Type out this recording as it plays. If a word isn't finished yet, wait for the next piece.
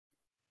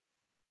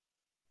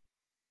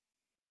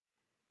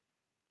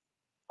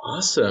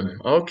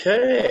Awesome.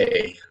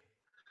 Okay.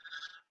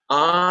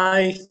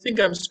 I think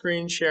I'm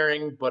screen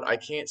sharing, but I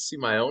can't see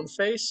my own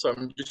face, so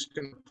I'm just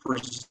going to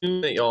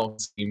presume that y'all can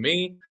see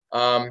me.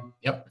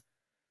 Yep.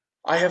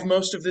 I have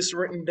most of this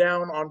written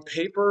down on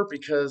paper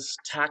because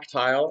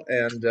tactile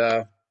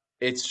and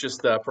it's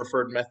just the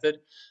preferred method.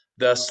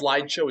 The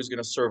slideshow is going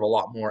to serve a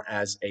lot more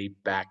as a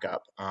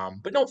backup,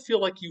 but don't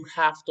feel like you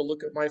have to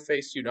look at my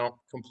face. You don't.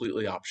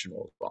 Completely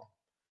optional as well.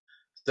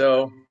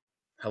 So,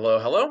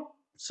 hello,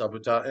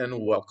 Sabuta,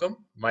 and welcome.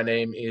 My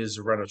name is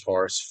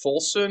Renotauros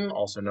Folson,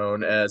 also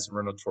known as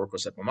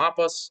Renotauros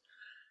Epimapas.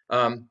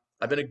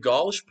 I've been a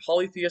Gaulish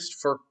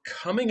polytheist for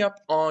coming up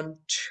on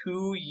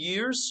 2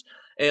 years,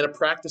 and a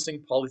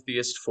practicing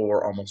polytheist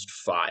for almost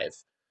five.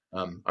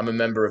 I'm a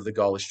member of the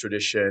Gaulish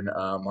tradition,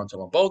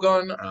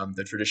 Montelambolgon,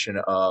 the tradition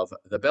of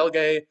the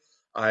Belgae.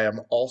 I am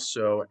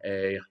also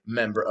a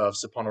member of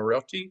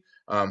Saponoroti,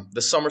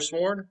 the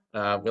Summersworn.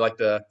 We like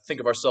to think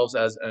of ourselves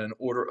as an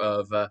order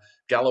of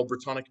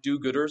Gallo-Britannic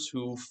do-gooders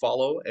who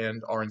follow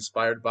and are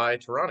inspired by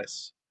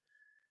Tyrannus.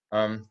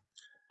 Um,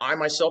 I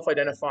myself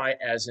identify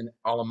as an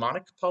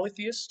Alemannic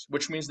polytheist,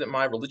 which means that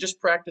my religious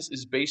practice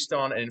is based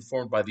on and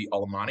informed by the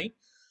Alemanni.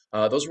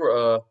 Those were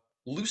a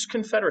loose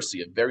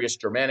confederacy of various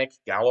Germanic,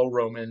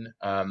 Gallo-Roman,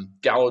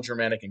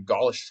 Gallo-Germanic, and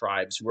Gaulish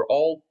tribes who were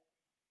all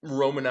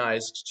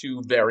Romanized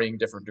to varying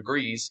different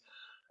degrees.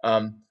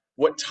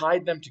 What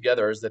tied them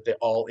together is that they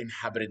all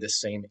inhabited the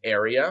same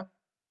area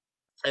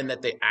and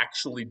that they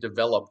actually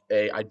developed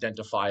a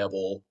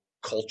identifiable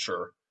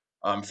culture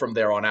from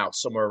there on out,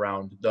 somewhere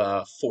around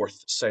the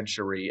fourth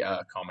century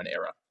Common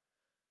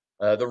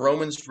Era. The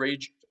Romans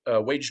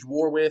waged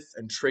war with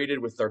and traded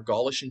with their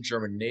Gaulish and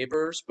German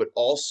neighbors, but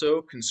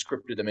also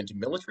conscripted them into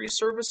military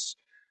service.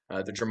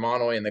 The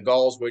Germanoi and the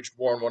Gauls waged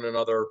war on one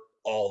another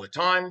all the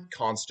time,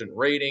 constant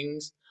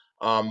ratings,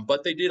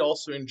 but they did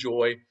also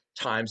enjoy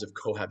times of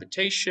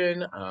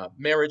cohabitation,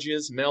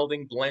 marriages,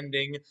 melding,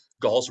 blending.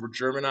 Gauls were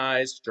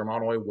Germanized,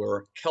 Germanoi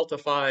were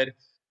Celtified.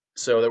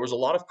 So there was a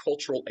lot of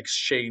cultural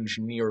exchange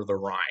near the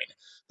Rhine.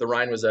 The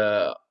Rhine was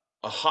a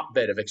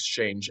hotbed of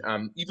exchange,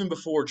 even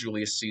before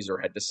Julius Caesar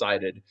had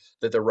decided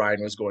that the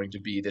Rhine was going to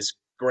be this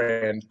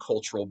grand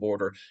cultural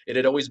border. It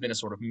had always been a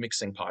sort of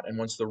mixing pot. And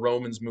once the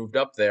Romans moved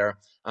up there,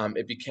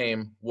 it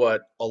became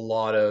what a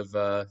lot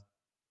of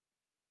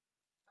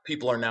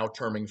people are now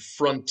terming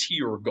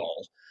frontier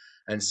Gaul.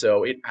 And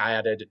so it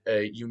added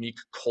a unique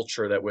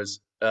culture that was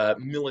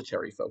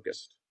military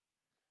focused.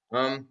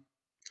 Um,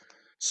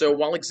 so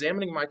while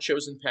examining my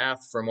chosen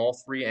path from all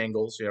three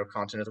angles,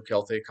 continental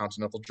Celtic,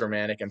 continental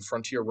Germanic, and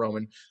frontier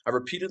Roman, I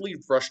repeatedly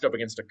brushed up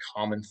against a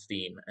common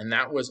theme, and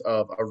that was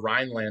of a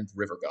Rhineland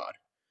river god.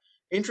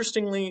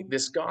 Interestingly,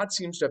 this god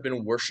seems to have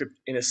been worshipped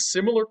in a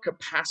similar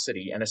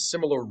capacity and a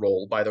similar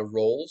role by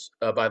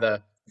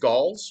the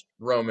Gauls,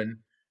 Roman,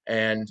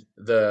 and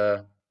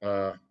the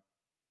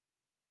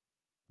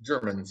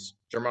Germans,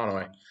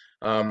 Germanoi,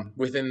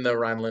 within the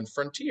Rhineland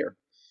frontier.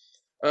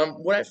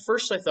 What at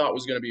first I thought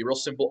was going to be a real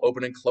simple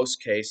open and close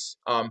case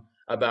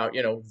about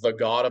the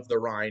god of the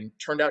Rhine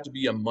turned out to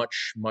be a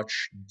much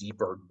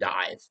deeper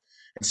dive.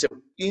 And so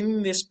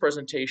in this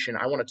presentation,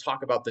 I want to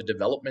talk about the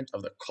development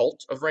of the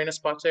cult of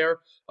Rhenus Pater,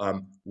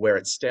 where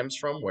it stems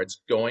from, where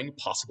it's going,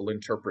 possible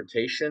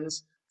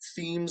interpretations,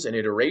 themes and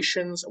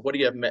iterations, what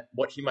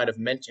he might have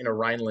meant in a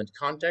Rhineland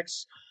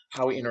context,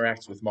 how he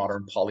interacts with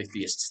modern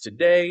polytheists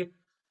today.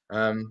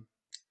 Um,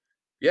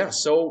 yeah,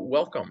 so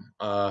welcome.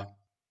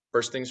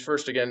 First things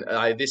first, again,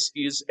 this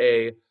is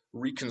a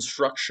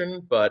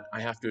reconstruction, but I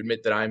have to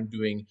admit that I'm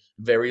doing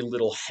very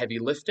little heavy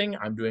lifting.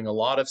 I'm doing a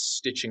lot of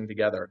stitching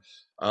together.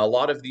 A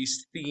lot of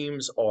these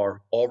themes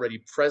are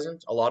already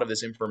present. A lot of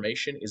this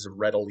information is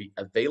readily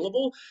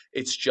available.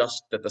 It's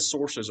just that the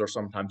sources are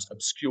sometimes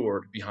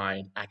obscured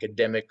behind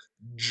academic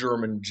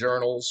German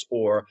journals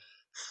or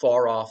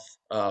far off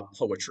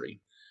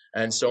poetry.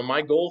 And so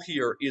my goal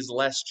here is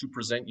less to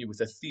present you with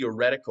a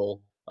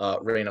theoretical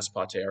Rhenus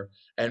Pater,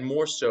 and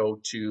more so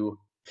to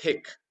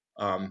pick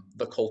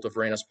the cult of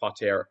Rhenus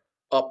Pater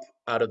up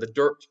out of the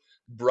dirt,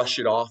 brush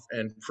it off,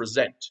 and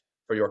present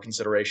for your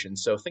consideration.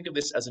 So think of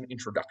this as an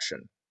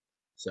introduction.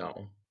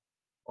 So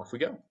off we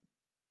go.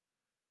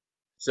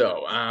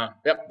 So,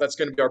 yep, that's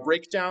going to be our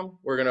breakdown.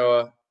 We're going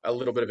to a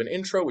little bit of an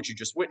intro, which you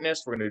just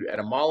witnessed. We're going to do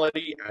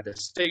etymology,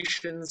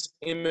 attestations,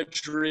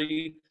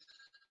 imagery.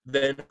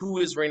 Then who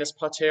is Rhenus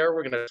Pater?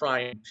 We're going to try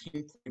and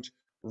pinpoint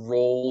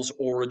roles,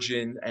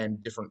 origin,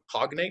 and different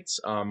cognates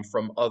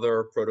from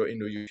other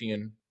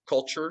Proto-Indo-European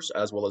cultures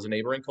as well as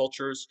neighboring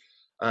cultures.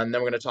 And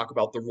then we're going to talk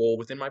about the role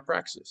within my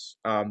praxis.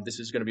 This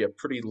is going to be a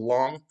pretty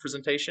long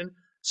presentation.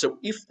 So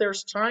if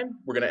there's time,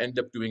 we're going to end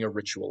up doing a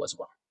ritual as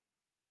well.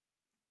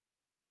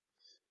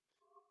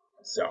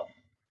 So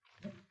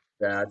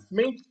that's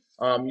me.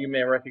 You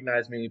may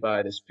recognize me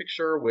by this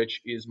picture,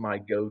 which is my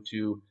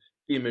go-to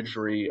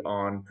imagery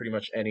on pretty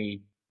much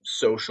any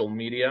social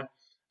media,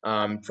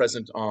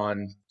 present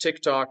on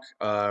TikTok,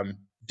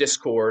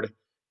 Discord,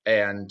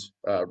 and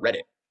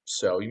Reddit.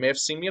 So you may have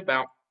seen me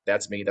about.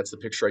 That's me. That's the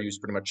picture I use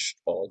pretty much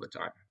all the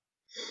time.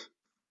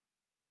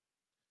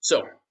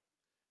 So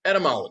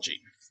Etymology.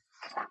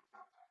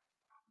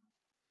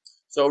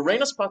 So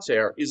Rhenus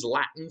Pater is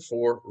Latin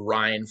for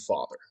Rhine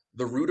father.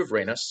 The root of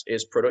Rhenus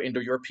is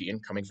Proto-Indo-European,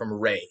 coming from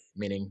re,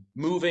 meaning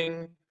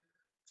moving,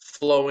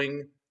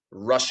 flowing,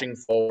 rushing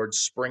forward,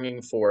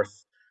 springing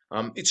forth.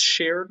 It's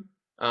shared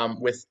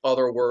with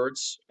other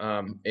words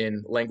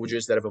in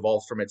languages that have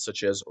evolved from it,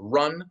 such as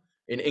run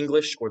in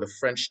English or the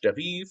French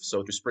derive,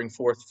 so to spring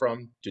forth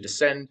from, to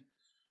descend.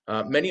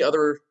 Many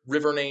other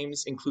river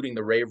names, including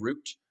the Re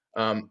root,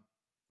 um,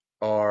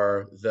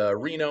 are the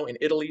Reno in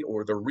Italy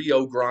or the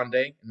Rio Grande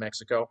in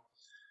Mexico.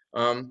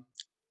 Um,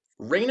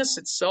 Rhenus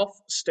itself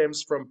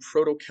stems from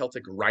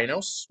Proto-Celtic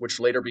Rhinos, which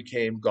later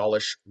became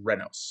Gaulish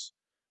Renos.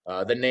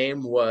 The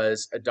name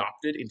was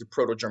adopted into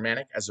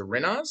Proto-Germanic as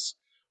Renaz,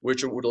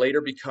 which would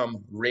later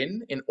become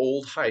Rin in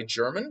Old High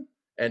German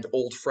and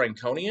Old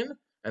Franconian,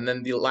 and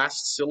then the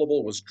last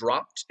syllable was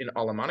dropped in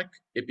Alemannic.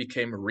 It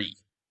became Re.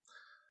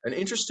 An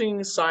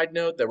interesting side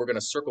note that we're going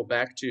to circle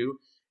back to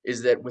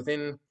is that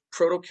within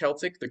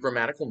Proto-Celtic, the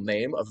grammatical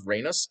name of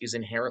Rhenus is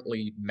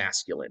inherently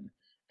masculine,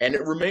 and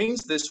it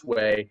remains this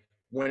way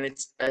when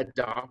it's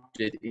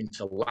adopted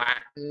into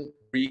Latin,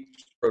 Greek,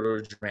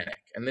 Proto-Germanic.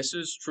 And this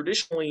is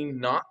traditionally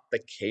not the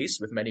case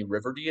with many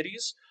river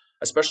deities,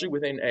 especially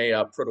within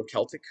a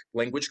Proto-Celtic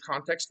language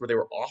context where they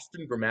were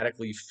often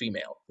grammatically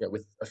female,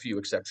 with a few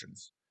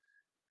exceptions.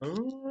 Right.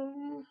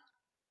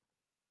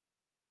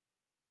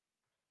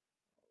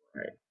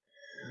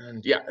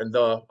 And yeah, and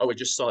I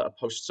just saw a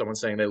post someone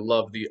saying they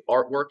love the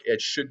artwork.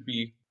 It should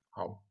be,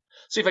 I'll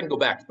see if I can go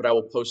back, but I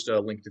will post a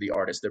link to the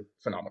artist. They're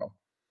phenomenal.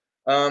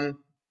 Um,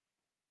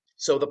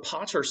 so the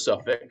pater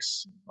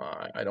suffix,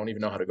 I don't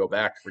even know how to go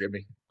back, forgive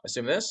me. I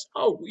assume this?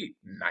 Oh,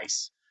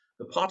 nice.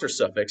 The pater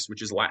suffix,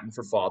 which is Latin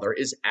for father,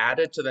 is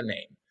added to the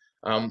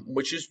name,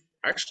 which is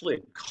actually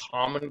a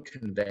common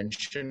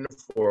convention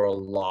for a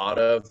lot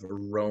of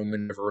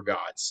Roman river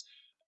gods,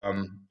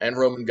 and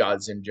Roman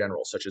gods in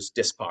general, such as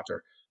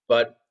Dispater.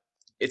 But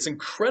it's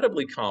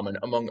incredibly common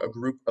among a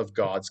group of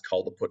gods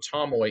called the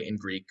potamoi in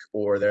Greek,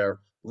 or their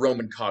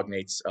Roman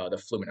cognates, the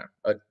flumina.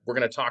 We're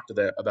going to talk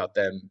about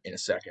them in a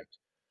second.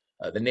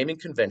 The naming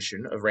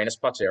convention of Rhenus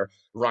Pater,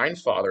 Rhine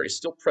Father, is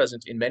still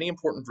present in many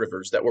important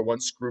rivers that were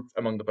once grouped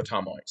among the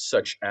potamoi,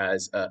 such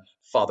as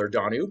Father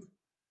Danube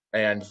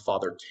and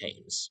Father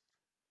Thames.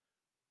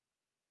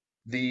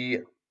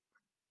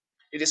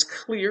 It is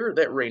clear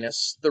that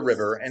Rhenus, the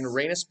river, and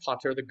Rhenus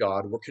Pater, the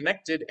god, were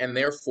connected and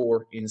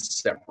therefore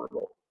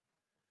inseparable.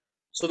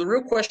 So the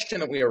real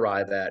question that we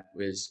arrive at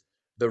is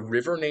the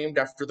river named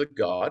after the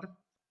god,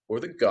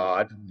 or the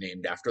god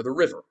named after the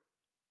river?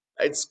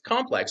 It's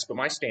complex, but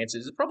my stance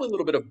is probably a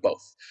little bit of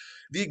both.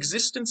 The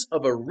existence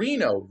of a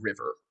Reno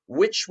river,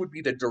 which would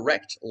be the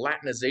direct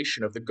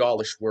Latinization of the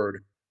Gaulish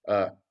word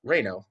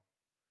Reno,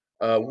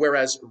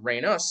 whereas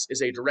Rhenus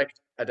is a direct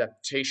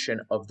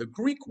adaptation of the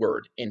Greek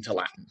word into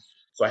Latin.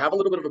 So I have a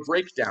little bit of a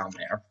breakdown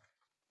there.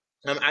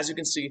 As you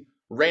can see,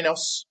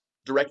 Rhenus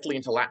directly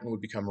into Latin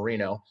would become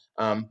Reno,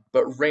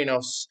 but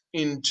Rhenus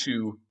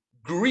into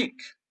Greek,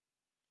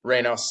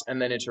 Rhenus,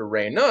 and then into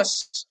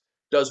Rhenus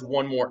does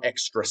one more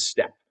extra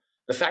step.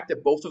 The fact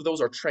that both of those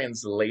are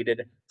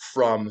translated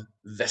from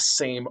the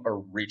same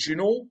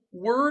original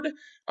word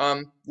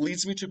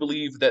leads me to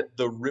believe that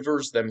the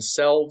rivers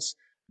themselves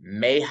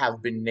may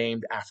have been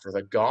named after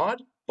the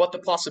god, but the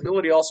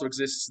possibility also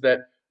exists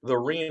that the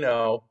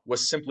Reno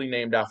was simply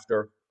named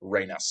after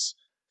Rhenus.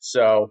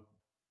 So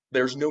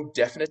there's no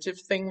definitive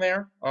thing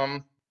there.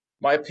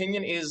 My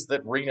opinion is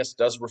that Rhenus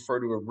does refer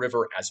to a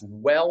river as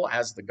well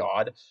as the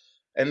god,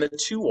 and the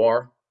two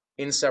are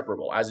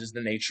inseparable, as is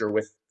the nature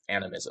with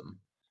animism.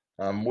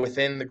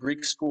 Within the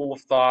Greek school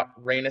of thought,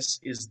 Rhenus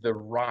is the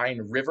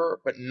Rhine River,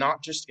 but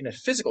not just in a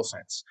physical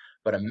sense,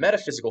 but a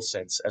metaphysical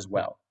sense as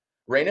well.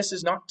 Rhenus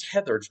is not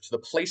tethered to the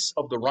place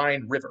of the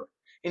Rhine River.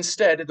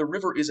 Instead, the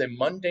river is a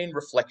mundane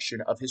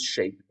reflection of his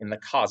shape in the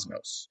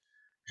cosmos.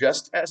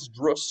 Just as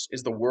Drus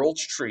is the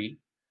world's tree,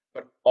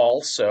 but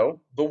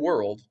also the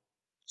world,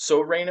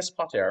 so Rhenus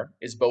Pater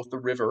is both the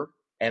river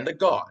and the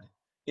god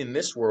in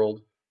this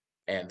world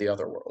and the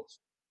other world.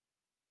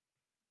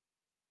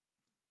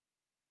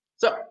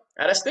 So,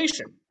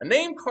 attestation, a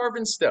name carved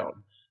in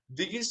stone.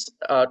 These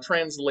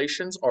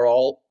translations are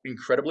all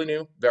incredibly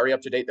new, very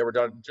up to date. They were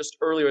done just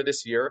earlier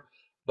this year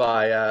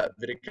by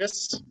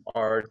Viticus,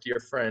 our dear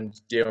friend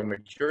Deo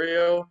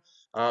Mercurio.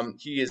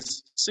 He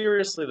is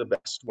seriously the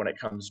best when it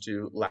comes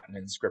to Latin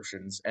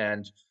inscriptions,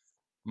 and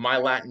my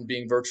Latin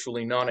being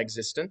virtually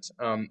non-existent,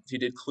 he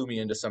did clue me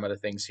into some of the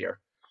things here.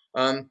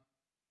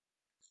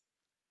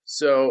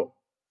 So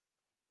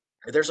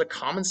there's a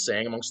common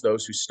saying amongst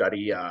those who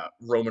study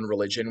Roman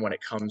religion when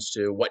it comes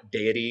to what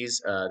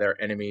deities their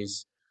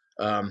enemies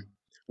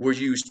were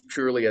used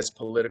purely as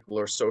political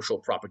or social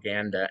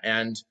propaganda.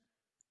 And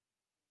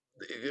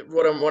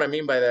what I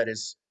mean by that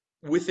is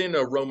within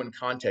a Roman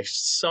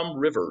context, some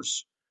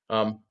rivers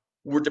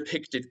were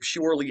depicted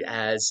purely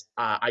as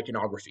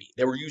iconography.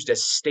 They were used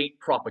as state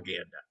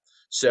propaganda.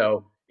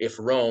 So if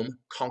Rome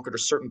conquered a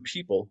certain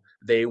people,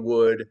 they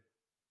would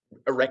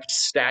erect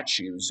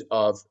statues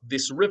of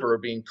this river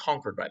being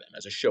conquered by them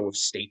as a show of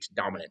state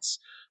dominance.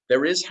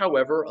 There is,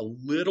 however, a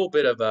little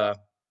bit of a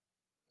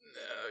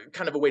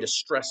kind of a way to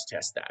stress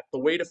test that. The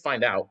way to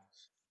find out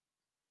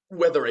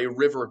whether a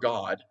river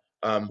god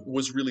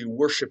was really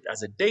worshipped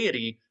as a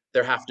deity,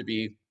 there have to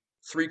be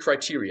three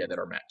criteria that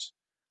are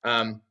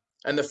met.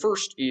 And the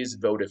first is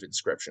votive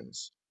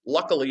inscriptions.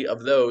 Luckily,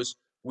 of those,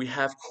 we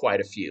have quite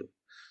a few.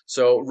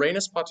 So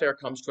Rhenus Pater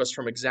comes to us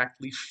from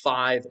exactly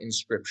 5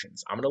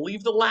 inscriptions. I'm going to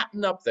leave the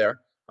Latin up there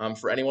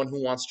for anyone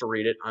who wants to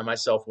read it. I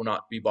myself will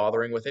not be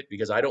bothering with it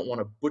because I don't want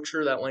to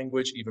butcher that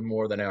language even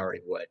more than I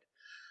already would.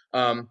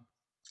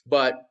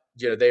 But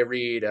they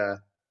read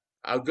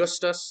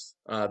Augustus,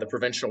 the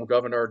provincial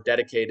governor,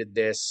 dedicated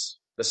this.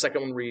 The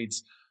second one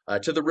reads,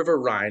 to the river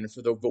Rhine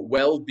for the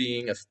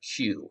well-being of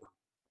Q.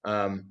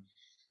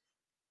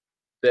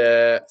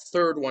 The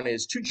third one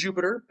is to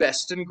Jupiter,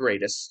 best and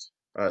greatest,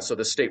 so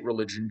the state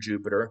religion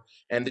Jupiter,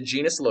 and the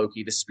genus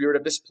Loki, the spirit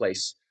of this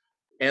place,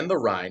 and the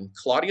Rhine,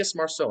 Claudius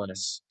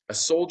Marcellinus, a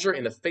soldier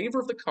in the favor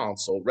of the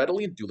consul,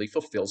 readily and duly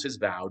fulfills his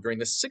vow during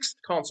the 6th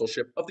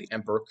consulship of the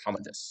Emperor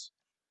Commodus.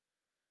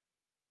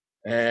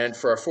 And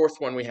for our fourth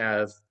one, we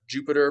have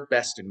Jupiter,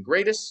 best and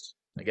greatest.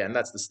 Again,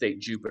 that's the state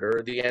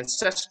Jupiter, the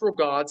ancestral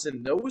gods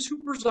and those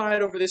who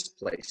preside over this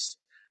place,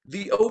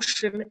 the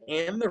ocean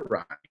and the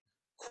Rhine,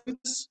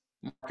 Quintus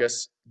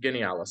Marcus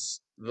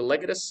Genialis, the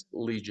legatus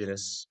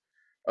legionis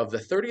of the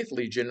 30th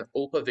Legion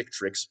Ulpa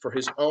Victrix, for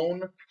his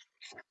own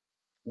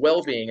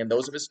well-being and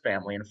those of his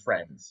family and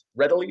friends,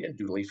 readily and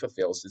duly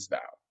fulfills his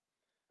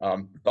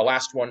vow. The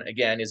last one,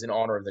 again, is in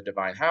honor of the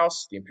divine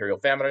house, the imperial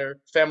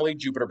family,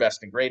 Jupiter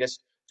best and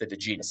greatest, to the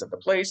genus of the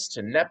place,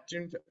 to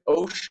Neptune, to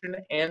ocean,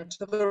 and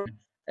to the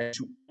and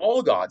to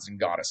all gods and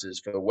goddesses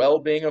for the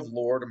well-being of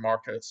Lord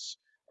Marcus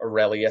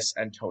Aurelius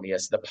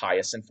Antonius, the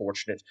pious and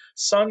fortunate,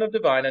 son of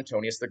divine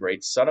Antonius the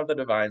Great, son of the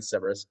divine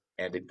Severus,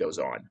 and it goes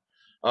on.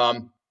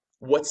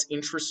 What's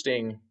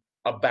interesting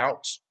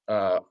about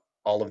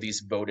all of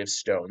these votive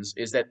stones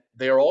is that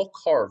they are all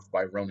carved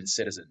by Roman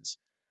citizens,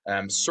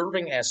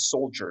 serving as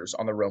soldiers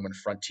on the Roman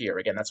frontier.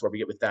 Again, that's where we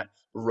get with that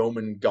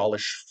Roman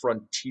Gaulish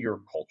frontier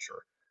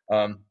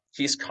culture.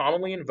 He's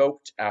commonly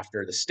invoked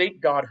after the state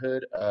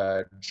godhood,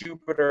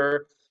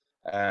 Jupiter,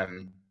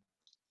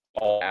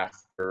 all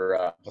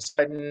after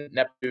Poseidon,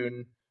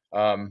 Neptune,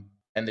 and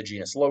the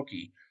genus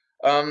Loki.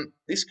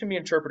 This can be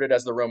interpreted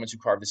as the Romans who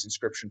carved this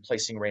inscription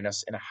placing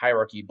Rhenus in a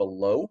hierarchy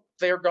below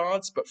their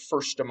gods, but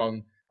first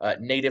among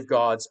native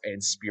gods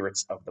and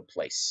spirits of the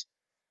place.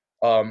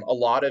 A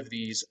lot of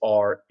these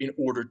are in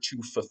order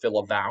to fulfill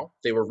a vow.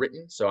 They were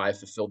written, so I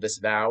fulfilled this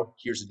vow,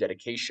 here's a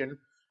dedication.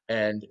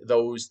 And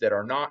those that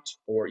are not,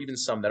 or even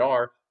some that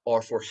are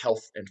for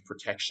health and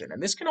protection.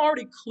 And this can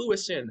already clue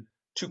us in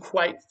to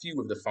quite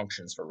few of the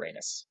functions for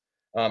Rhenus.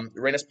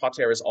 Rhenus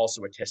Pater is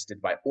also attested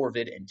by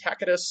Ovid and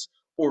Tacitus.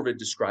 Ovid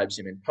describes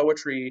him in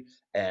poetry,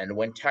 and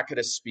when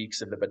Tacitus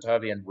speaks of the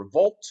Batavian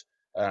revolt,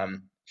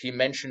 he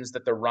mentions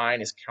that the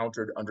Rhine is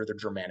countered under the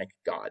Germanic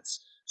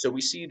gods. So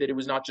we see that it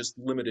was not just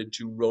limited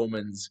to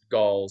Romans,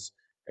 Gauls,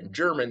 and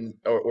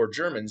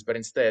Germans, but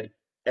instead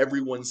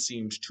everyone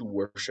seemed to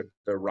worship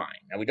the Rhine.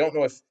 Now, we don't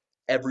know if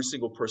every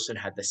single person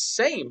had the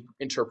same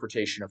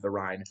interpretation of the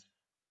Rhine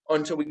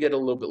until we get a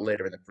little bit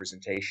later in the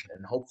presentation,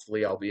 and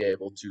hopefully I'll be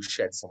able to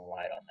shed some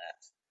light on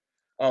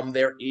that.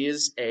 There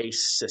is a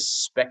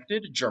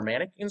suspected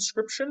Germanic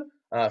inscription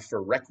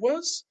for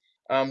Requas,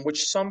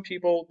 which some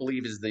people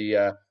believe is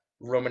the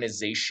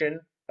romanization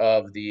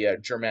of the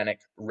Germanic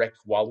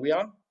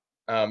Requalia,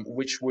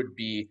 which would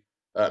be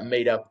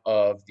made up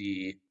of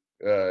the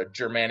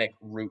Germanic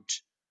root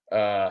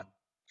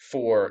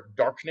for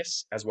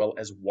darkness as well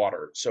as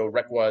water. So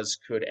Requas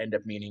could end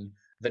up meaning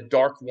the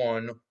dark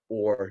one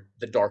or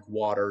the dark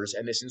waters,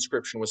 and this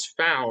inscription was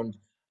found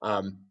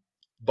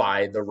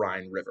by the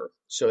Rhine River.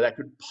 So that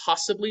could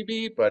possibly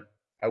be, but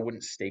I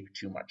wouldn't stake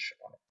too much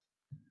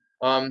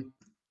on it.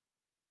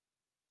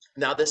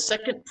 Now, the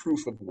second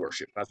proof of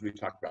worship, as we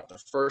talked about, the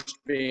first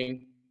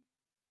being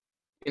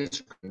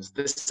inscriptions,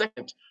 the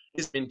second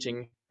is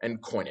minting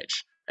and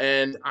coinage.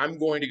 And I'm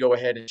going to go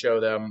ahead and show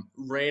them.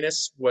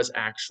 Rhenus was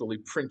actually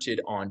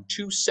printed on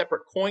 2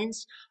 separate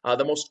coins.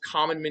 The most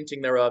common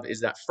minting thereof is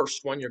that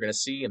first one you're going to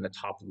see in the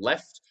top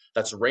left.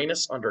 That's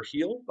Rhenus under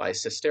heel by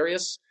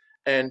Cesterius.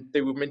 And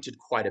they were minted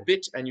quite a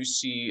bit. And you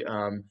see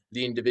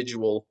the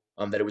individual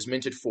that it was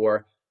minted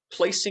for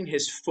placing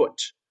his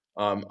foot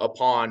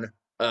upon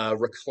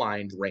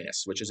reclined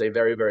Rhenus, which is a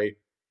very, very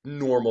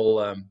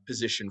normal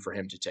position for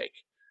him to take.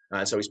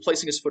 So he's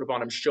placing his foot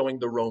upon him, showing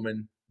the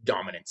Roman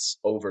dominance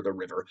over the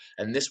river.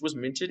 And this was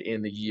minted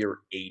in the year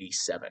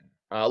 87.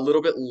 A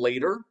little bit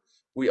later,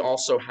 we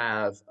also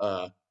have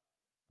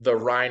the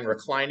Rhine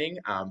reclining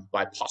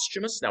by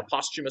Posthumus. Now,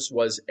 Posthumus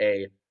was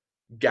a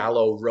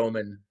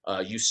Gallo-Roman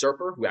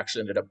usurper who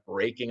actually ended up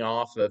breaking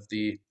off of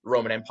the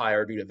Roman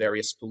Empire due to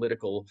various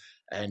political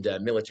and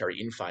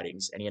military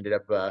infightings. And he ended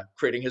up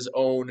creating his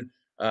own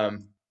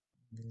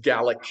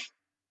Gallic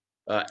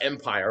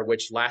empire,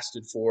 which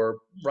lasted for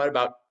right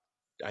about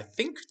I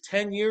think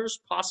 10 years,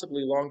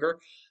 possibly longer,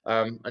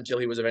 until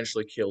he was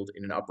eventually killed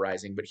in an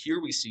uprising. But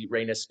here we see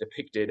Rhenus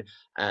depicted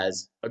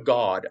as a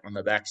god on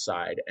the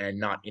backside and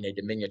not in a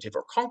diminutive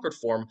or conquered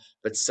form,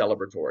 but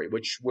celebratory,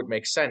 which would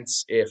make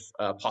sense if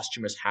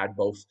Posthumus had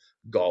both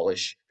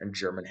Gaulish and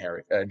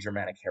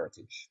Germanic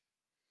heritage.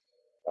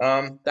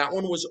 That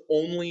one was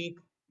only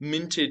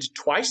minted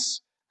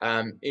twice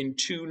in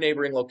two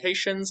neighboring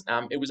locations.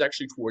 It was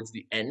actually towards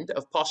the end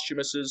of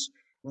Posthumus's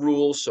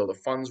rule, so the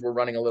funds were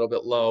running a little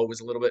bit low. It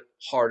was a little bit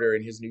harder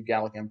in his new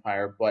Gallic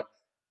Empire, but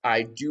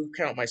I do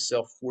count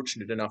myself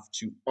fortunate enough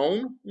to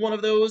own one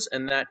of those,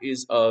 and that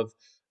is of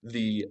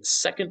the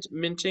second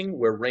minting,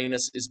 where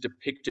Rhenus is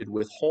depicted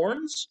with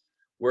horns,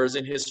 whereas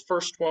in his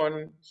first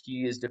one,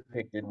 he is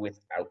depicted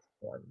without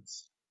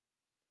horns.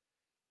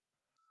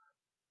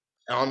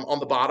 On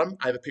the bottom,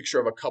 I have a picture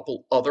of a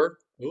couple other.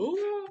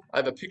 Ooh, I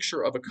have a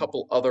picture of a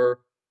couple other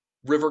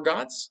river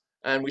gods,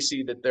 and we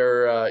see that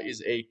there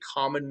is a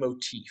common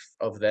motif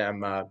of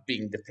them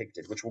being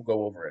depicted, which we'll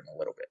go over in a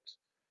little bit.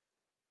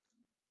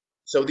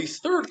 So the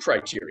third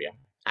criteria,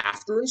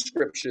 after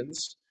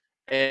inscriptions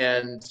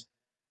and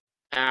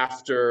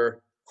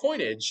after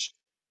coinage,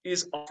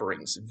 is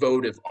offerings,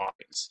 votive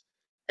offerings,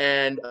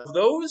 and of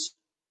those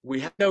we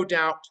have no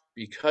doubt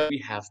because we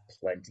have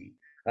plenty.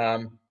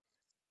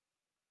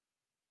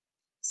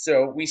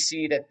 So we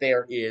see that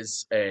there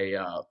is a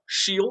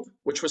shield,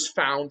 which was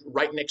found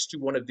right next to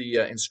one of the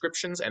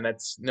inscriptions, and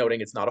that's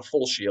noting it's not a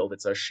full shield,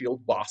 it's a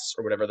shield boss,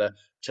 or whatever the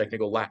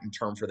technical Latin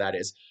term for that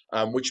is,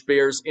 which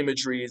bears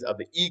imageries of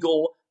the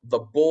eagle, the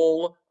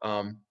bull,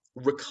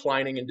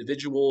 reclining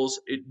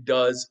individuals. It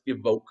does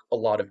evoke a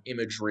lot of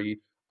imagery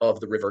of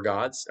the river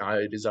gods.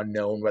 It is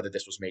unknown whether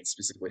this was made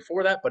specifically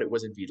for that, but it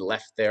was indeed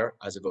left there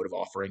as a votive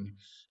offering.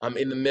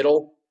 In the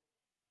middle,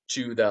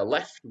 to the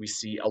left, we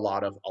see a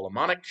lot of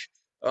Alemannic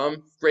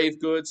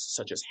grave goods,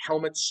 such as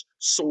helmets,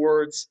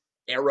 swords,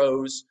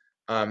 arrows.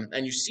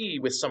 And you see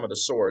with some of the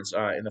swords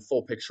in the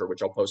full picture,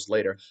 which I'll post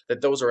later,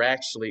 that those are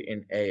actually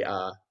in a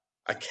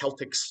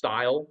Celtic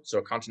style, so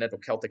a continental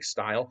Celtic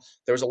style.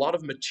 There's a lot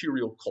of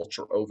material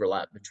culture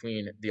overlap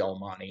between the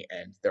Alemanni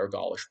and their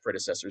Gaulish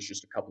predecessors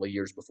just a couple of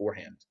years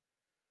beforehand.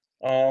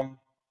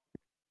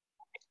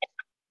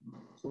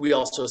 We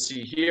also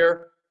see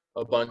here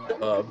a bunch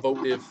of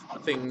votive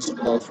things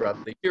all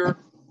throughout the year.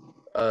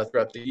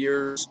 Throughout the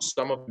years,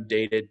 some of them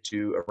dated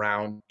to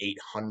around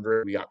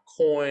 800. We got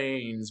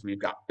coins, we've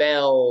got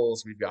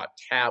bells, we've got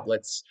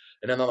tablets,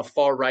 and then on the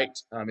far right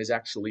is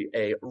actually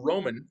a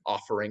Roman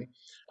offering,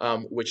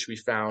 which we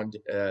found.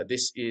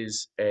 This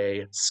is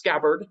a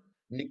scabbard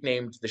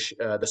nicknamed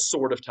the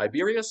Sword of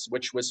Tiberius,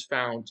 which was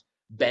found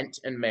bent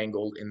and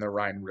mangled in the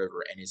Rhine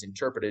River and is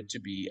interpreted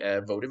to be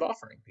a votive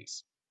offering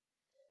piece.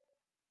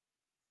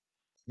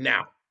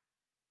 Now,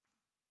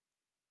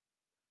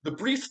 the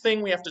brief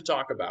thing we have to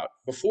talk about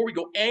before we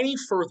go any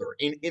further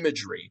in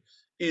imagery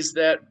is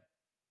that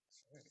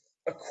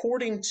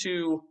according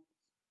to,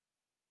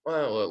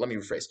 well, let me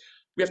rephrase,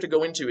 we have to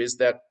go into is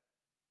that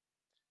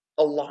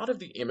a lot of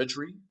the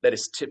imagery that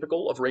is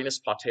typical of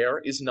Rhenus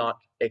Pater is not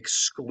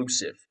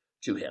exclusive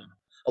to him.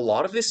 A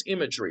lot of this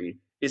imagery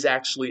is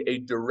actually a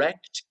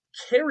direct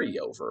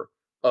carryover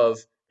of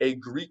a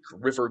Greek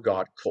river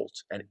god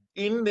cult. And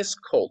in this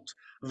cult,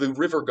 the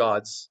river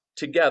gods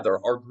together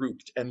are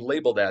grouped and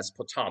labeled as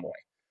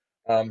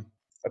potamoi.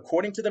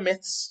 According to the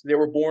myths, they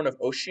were born of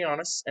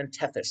Oceanus and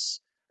Tethys,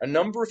 a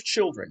number of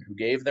children who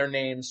gave their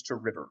names to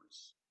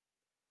rivers.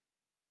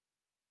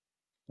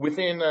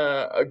 Within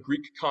a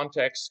Greek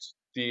context,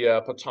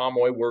 the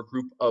potamoi were a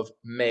group of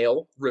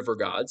male river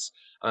gods.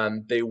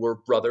 They were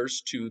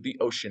brothers to the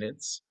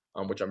Oceanids,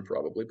 which I'm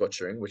probably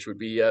butchering, which would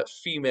be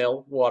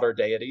female water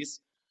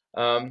deities.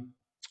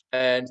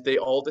 And they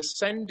all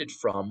descended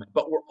from,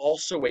 but were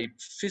also a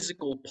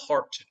physical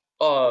part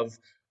of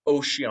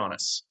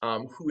Oceanus,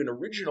 who in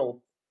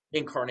original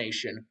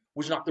incarnation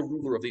was not the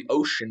ruler of the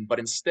ocean, but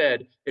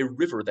instead a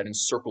river that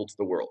encircled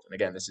the world. And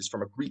again, this is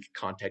from a Greek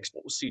context,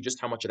 but we'll see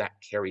just how much of that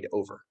carried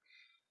over.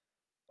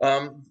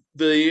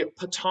 The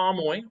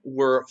potamoi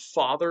were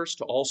fathers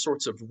to all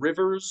sorts of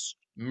rivers,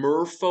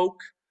 merfolk,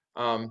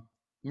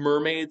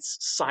 mermaids,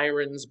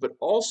 sirens, but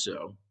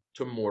also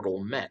to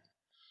mortal men.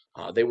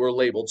 They were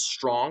labeled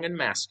strong and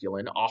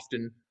masculine,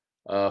 often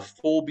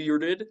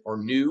full-bearded or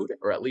nude,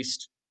 or at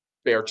least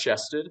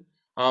bare-chested.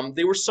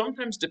 They were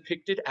sometimes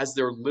depicted as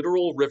their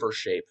literal river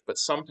shape, but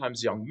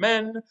sometimes young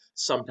men,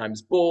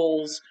 sometimes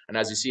bulls, and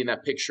as you see in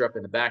that picture up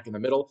in the back in the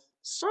middle,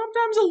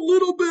 sometimes a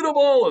little bit of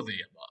all of the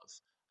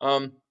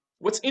above.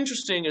 What's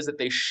interesting is that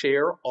they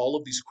share all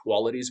of these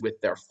qualities with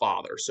their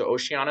father. So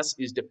Oceanus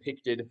is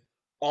depicted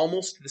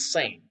almost the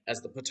same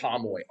as the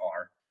potamoi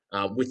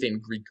are within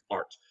Greek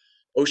art.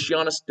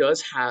 Oceanus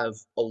does have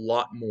a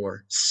lot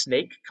more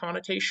snake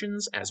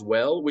connotations as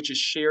well, which is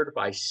shared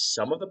by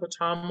some of the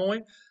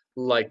potamoi,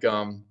 like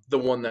the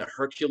one that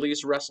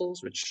Hercules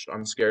wrestles, which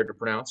I'm scared to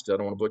pronounce because I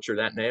don't want to butcher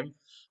that name.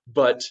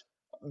 But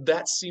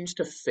that seems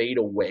to fade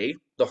away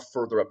the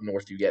further up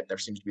north you get. There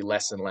seems to be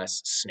less and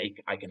less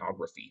snake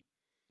iconography.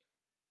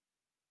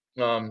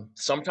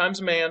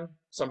 Sometimes man,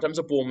 sometimes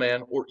a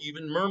bullman, or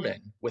even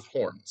mermen with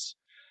horns.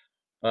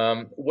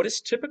 What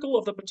is typical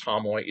of the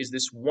Potamoi is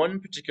this one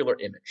particular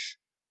image: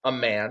 a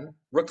man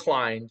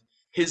reclined,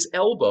 his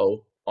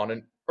elbow on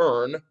an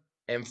urn,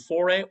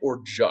 amphore,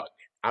 or jug,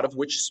 out of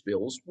which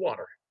spills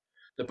water.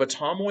 The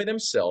Potamoi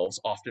themselves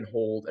often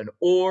hold an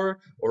oar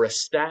or a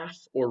staff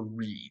or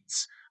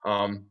reeds,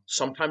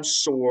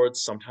 sometimes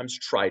swords, sometimes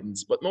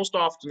tridents, but most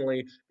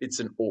oftenly it's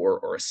an oar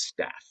or a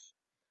staff.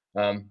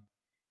 Um,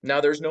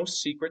 Now, there's no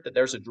secret that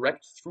there's a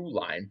direct through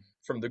line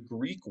from the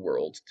Greek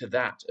world to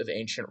that of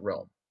ancient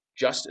Rome.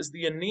 Just as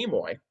the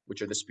anemoi,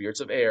 which are the spirits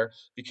of air,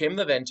 became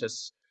the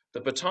ventus, the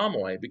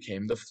Potamoi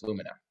became the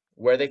flumina,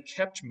 where they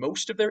kept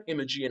most of their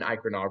imagery and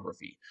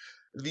iconography.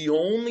 The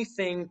only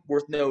thing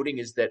worth noting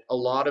is that a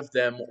lot of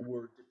them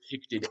were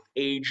depicted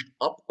aged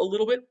up a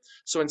little bit.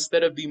 So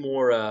instead of the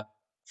more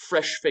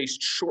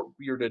fresh-faced,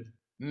 short-bearded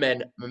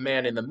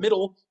man in the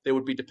middle, they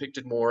would be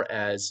depicted more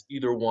as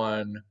either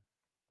one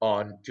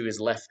on to his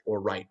left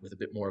or right with a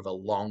bit more of a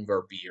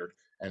longer beard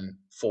and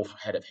full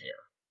head of hair.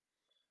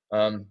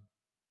 Um,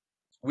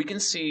 we can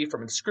see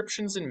from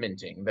inscriptions and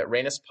minting that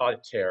Rhenus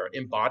Pater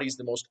embodies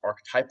the most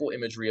archetypal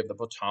imagery of the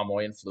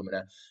Potamoi and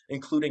Flumina,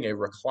 including a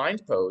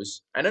reclined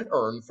pose and an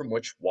urn from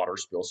which water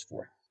spills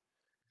forth.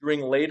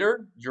 During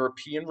later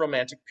European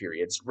Romantic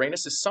periods,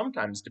 Rhenus is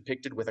sometimes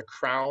depicted with a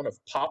crown of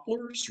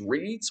poplars,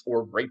 reeds,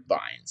 or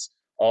grapevines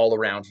all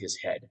around his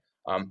head.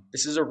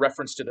 This is a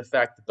reference to the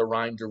fact that the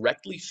Rhine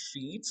directly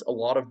feeds a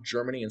lot of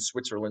Germany and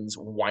Switzerland's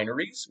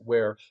wineries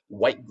where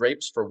white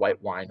grapes for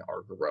white wine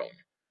are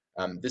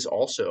grown. This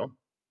also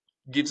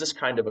gives us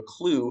kind of a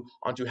clue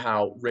onto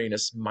how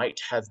Rhenus might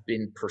have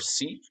been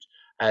perceived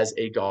as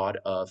a god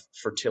of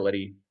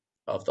fertility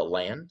of the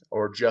land,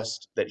 or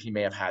just that he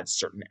may have had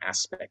certain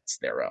aspects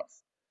thereof.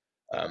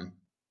 Um,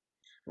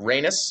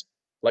 Rhenus,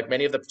 like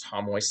many of the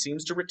Ptolemoi,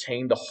 seems to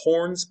retain the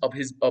horns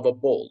of a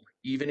bull,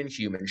 even in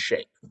human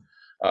shape.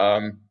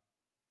 Um,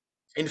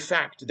 in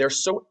fact, they're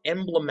so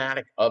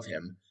emblematic of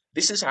him.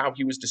 This is how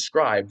he was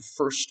described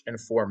first and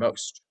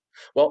foremost.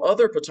 While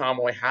other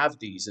Ptolemoi have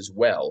these as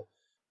well,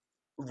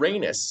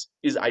 Rhenus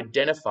is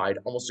identified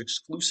almost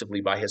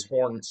exclusively by his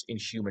horns in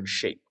human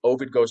shape.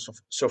 Ovid goes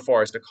so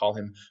far as to call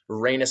him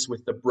Rhenus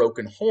with the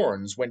broken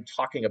horns when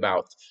talking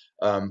about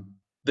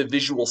the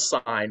visual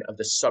sign of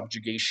the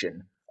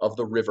subjugation of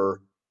the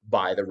river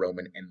by the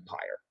Roman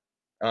Empire.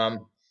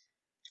 Um,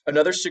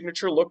 Another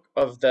signature look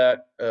of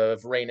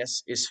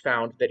Rhenus is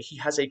found that he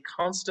has a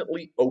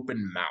constantly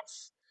open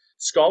mouth.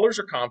 Scholars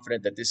are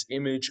confident that this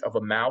image of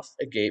a mouth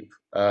agape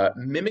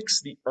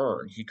mimics the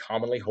urn he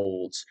commonly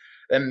holds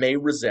and may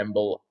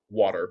resemble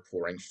water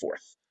pouring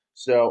forth.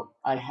 So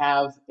I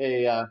have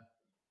an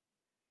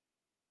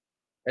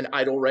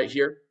idol right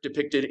here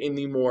depicted in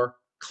the more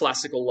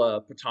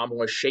classical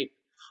Potamoi shape.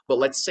 But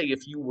let's say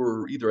if you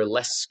were either a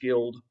less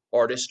skilled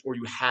artist or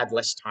you had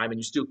less time and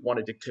you still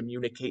wanted to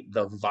communicate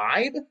the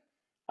vibe,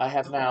 I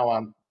have now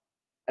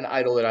an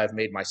idol that I've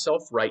made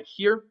myself right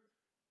here.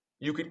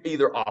 You could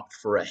either opt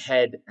for a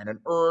head and an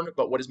urn,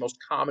 but what is most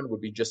common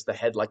would be just the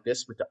head like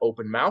this with the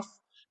open mouth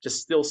to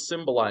still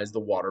symbolize the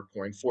water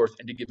pouring forth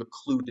and to give a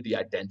clue to the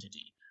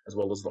identity as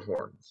well as the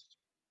horns.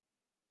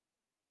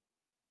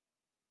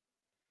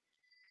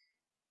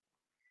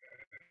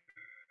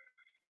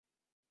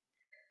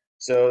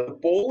 So the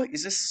bowl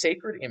is a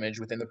sacred image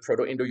within the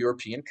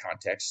Proto-Indo-European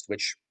context,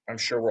 which I'm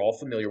sure we're all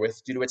familiar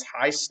with, due to its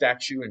high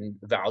stature and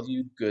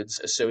valued goods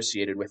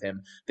associated with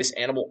him. This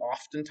animal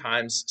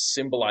oftentimes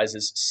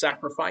symbolizes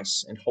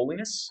sacrifice and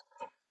holiness.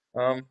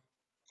 Um,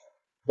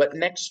 but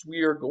next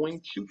we are going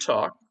to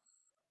talk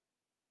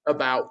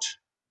about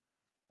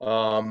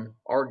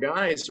our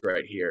guys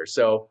right here.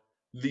 So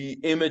the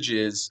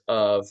images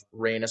of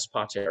Rhenus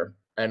Pater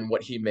and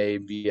what he may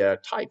be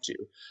tied to.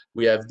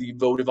 We have the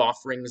votive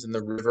offerings in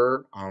the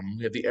river.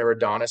 We have the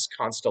Eridanus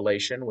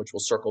constellation, which we'll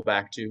circle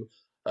back to.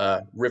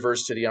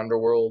 Rivers to the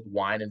underworld,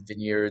 wine and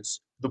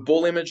vineyards. The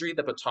bull imagery,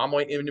 the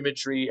Potamoi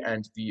imagery,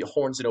 and the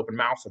horns and open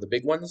mouth are the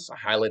big ones. I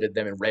highlighted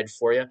them in red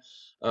for you.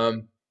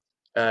 Um,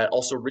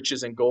 Also,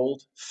 riches and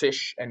gold,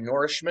 fish and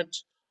nourishment.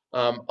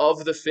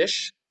 Of the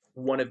fish,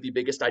 one of the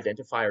biggest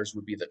identifiers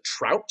would be the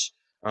trout,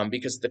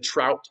 because the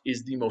trout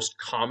is the most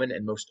common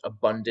and most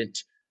abundant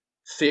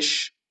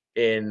fish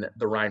in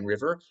the Rhine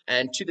River.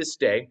 And to this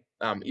day,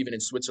 even in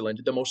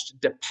Switzerland, the most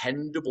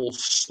dependable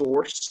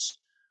source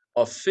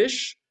of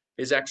fish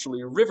is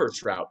actually river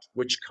trout,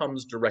 which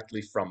comes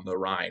directly from the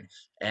Rhine.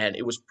 And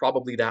it was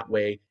probably that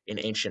way in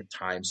ancient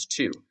times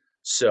too.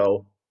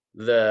 So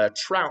the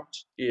trout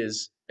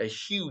is a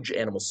huge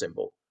animal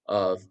symbol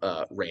of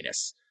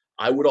Rhenus.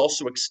 I would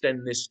also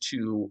extend this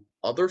to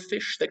other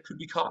fish that could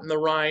be caught in the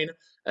Rhine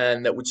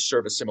and that would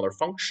serve a similar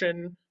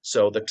function.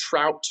 So the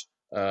trout,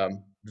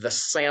 the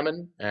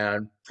salmon,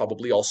 and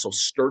probably also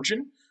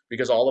sturgeon,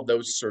 because all of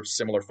those serve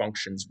similar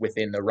functions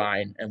within the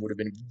Rhine and would have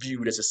been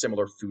viewed as a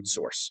similar food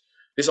source.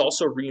 This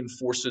also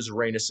reinforces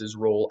Rhenus's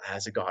role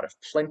as a god of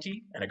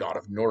plenty and a god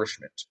of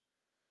nourishment.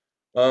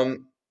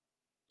 Um,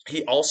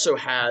 he also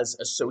has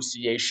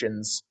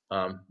associations,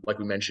 like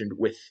we mentioned,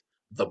 with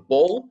the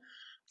bull.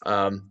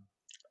 Um,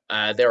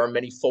 There are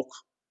many folk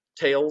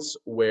tales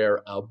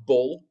where a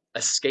bull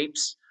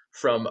escapes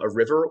from a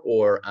river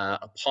or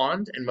a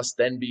pond and must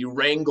then be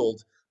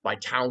wrangled by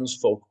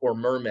townsfolk or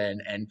mermen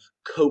and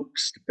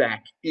coaxed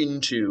back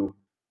into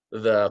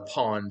the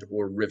pond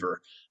or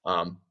river.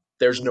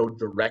 There's no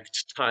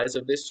direct ties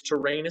of this to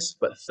Rhenus,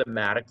 but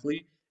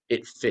thematically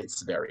it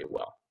fits very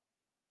well.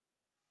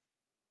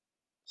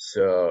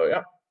 So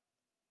yeah.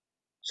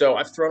 So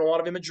I've thrown a lot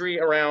of imagery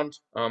around.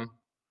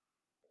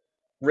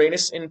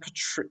 Rhenus, in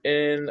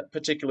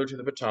particular to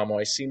the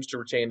Potamoi, seems to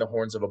retain the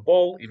horns of a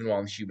bull, even while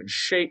in human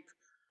shape.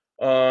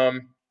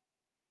 Um,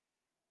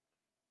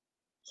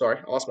 Sorry,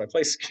 I lost my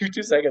place. Give me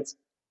 2 seconds.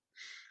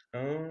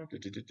 Oh,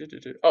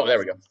 there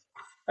we go.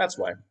 That's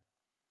why.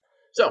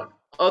 So,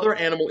 other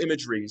animal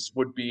imageries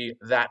would be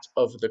that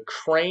of the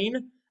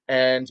crane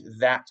and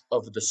that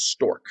of the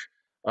stork.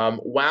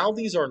 While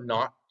these are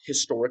not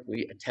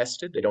historically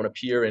attested, they don't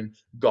appear in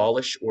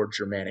Gaulish or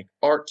Germanic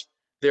art,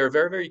 they're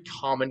very, very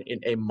common in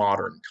a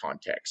modern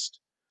context.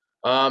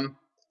 Um,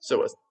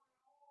 so,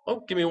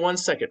 oh, give me 1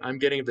 second. I'm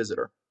getting a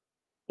visitor.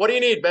 What do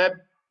you need, babe?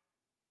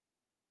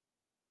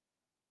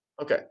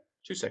 Okay,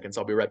 2 seconds.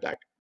 I'll be right back.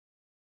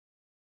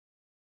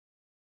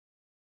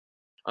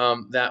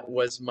 That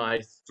was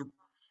my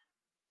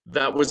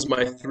that was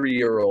my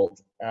 3-year-old.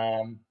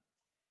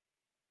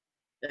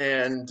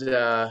 And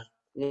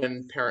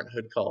when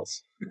parenthood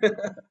calls.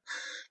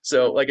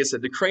 So, like I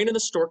said, the crane and the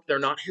stork, they're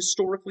not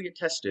historically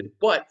attested,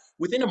 but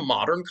within a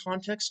modern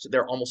context,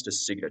 they're almost a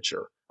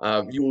signature.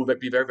 You will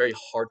be very, very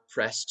hard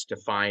pressed to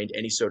find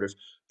any sort of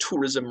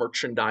tourism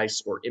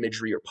merchandise or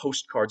imagery or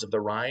postcards of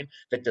the Rhine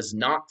that does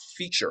not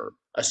feature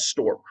a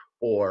stork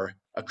or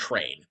a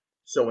crane.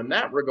 So, in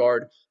that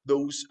regard,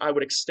 those I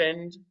would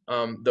extend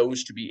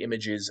those to be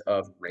images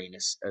of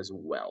Rhenus as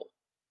well.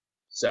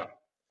 So,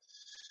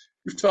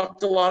 we've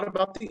talked a lot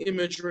about the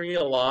imagery,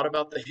 a lot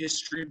about the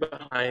history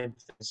behind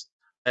things,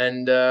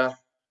 and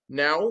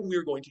now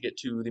we're going to get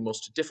to the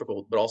most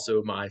difficult, but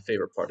also my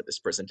favorite part of this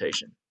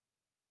presentation.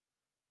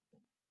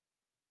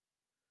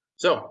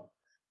 So,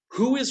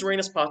 who is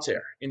Rhenus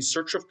Pater in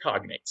search of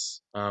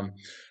cognates?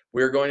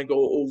 We're going to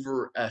go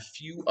over a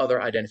few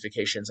other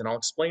identifications, and I'll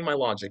explain my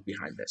logic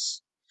behind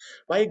this.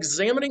 By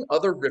examining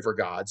other river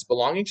gods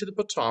belonging to the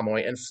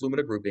Potamoi and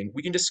Flumina grouping,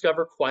 we can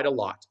discover quite a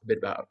lot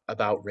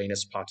about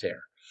Rhenus Pater.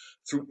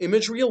 Through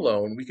imagery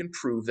alone, we can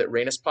prove that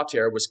Rhenus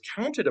Pater was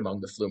counted among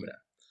the Flumina.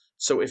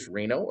 So if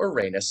Reno or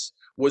Rhenus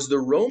was the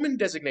Roman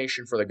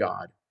designation for the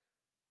god,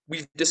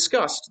 we've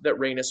discussed that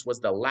Rhenus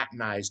was the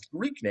Latinized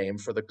Greek name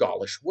for the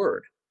Gaulish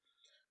word.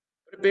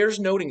 But it bears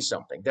noting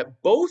something,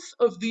 that both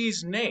of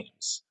these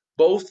names,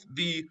 both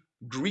the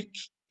Greek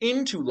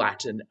into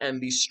Latin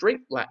and the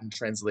straight Latin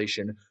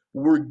translation,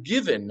 were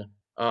given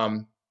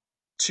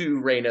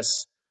to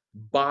Rhenus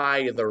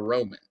by the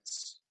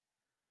Romans.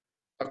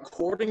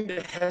 According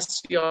to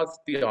Hesiod's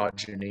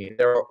Theogony,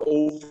 there are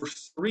over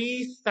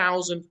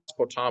 3,000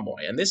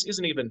 Potamoi, and this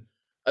isn't even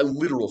a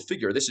literal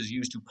figure. This is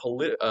used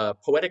to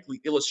poetically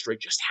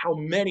illustrate just how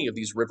many of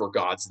these river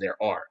gods there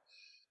are.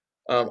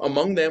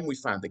 Among them, we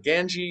find the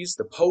Ganges,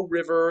 the Po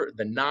River,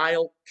 the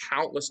Nile,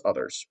 countless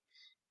others.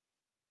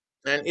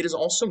 And it is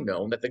also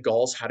known that the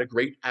Gauls had a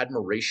great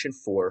admiration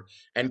for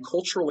and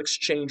cultural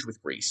exchange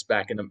with Greece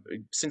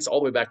since all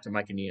the way back to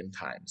Mycenaean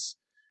times.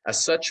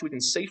 As such, we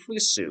can safely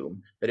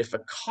assume that if a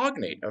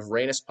cognate of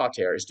Rhenus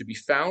Pater is to be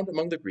found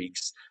among the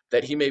Greeks,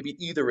 that he may be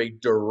either a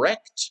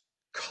direct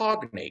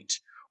cognate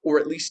or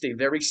at least a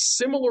very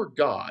similar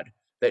god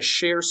that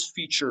shares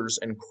features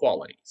and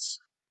qualities.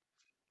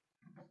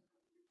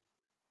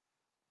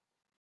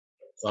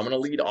 So I'm going to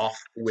lead off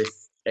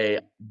with a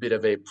bit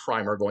of a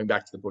primer going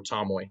back to the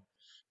Potamoi.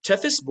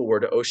 Tethys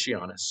bore to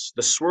Oceanus,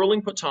 the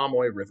swirling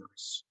Potamoi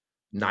rivers,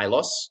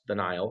 Nilos, the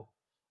Nile,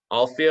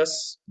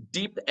 Alpheus,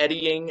 deep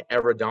eddying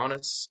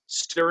Eridanus,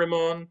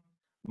 Styrimon,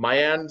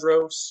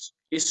 Myandros,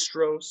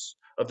 Istros,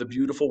 of the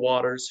beautiful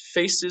waters,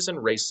 Phasis and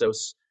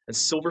Rhasos, and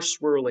silver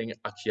swirling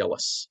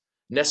Achelous,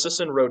 Nessus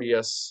and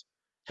Rhodius,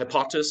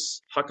 Hepatus,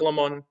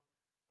 Hakelamon,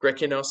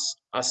 Grekinos,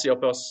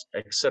 Asiopos,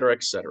 etc.,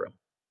 etc.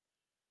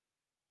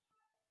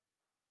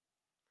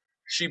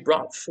 She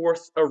brought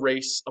forth a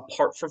race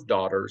apart from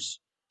daughters,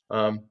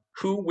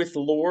 who with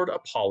Lord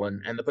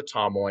Apollon and the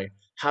Potamoi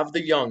have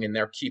the young in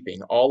their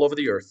keeping all over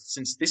the earth,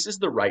 since this is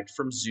the right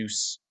from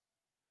Zeus.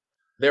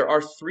 There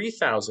are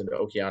 3,000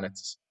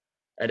 Oceanites,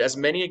 and as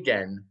many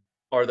again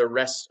are the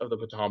rest of the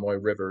Potamoi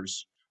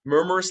rivers,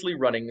 murmurously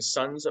running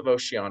sons of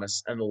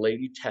Oceanus and the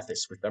lady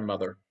Tethys with their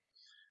mother.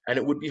 And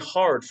it would be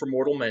hard for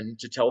mortal men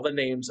to tell the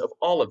names of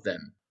all of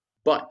them,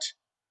 but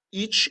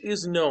each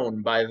is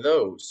known by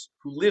those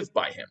who live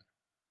by him.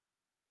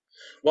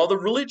 While the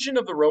religion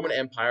of the Roman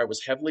Empire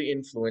was heavily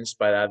influenced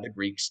by that of the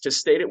Greeks, to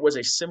state it was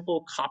a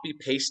simple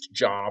copy-paste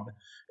job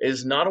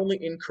is not only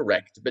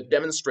incorrect, but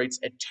demonstrates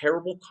a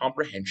terrible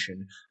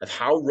comprehension of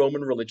how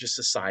Roman religious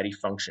society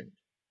functioned.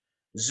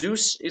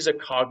 Zeus is a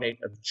cognate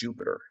of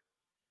Jupiter,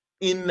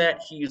 in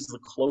that he is the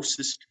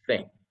closest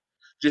thing,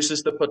 just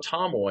as the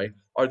Potamoi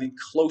are the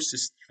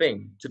closest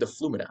thing to the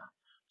Flumina.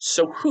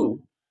 So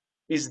who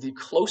is the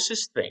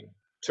closest thing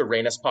to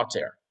Rhenus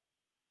Pater.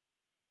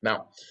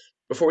 Now,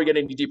 before we get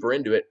any deeper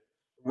into it,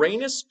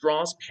 Rhenus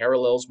draws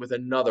parallels with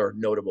another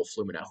notable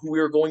flumina, who we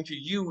are going to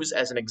use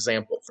as an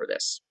example for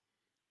this.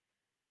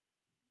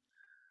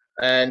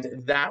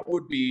 And that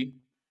would be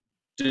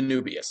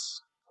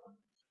Danubius.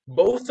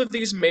 Both of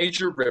these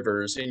major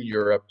rivers in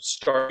Europe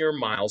start mere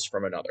miles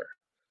from another,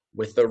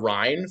 with the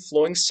Rhine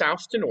flowing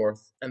south to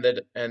north and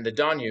the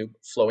Danube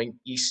flowing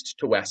east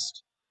to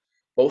west.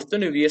 Both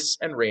Danubius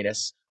and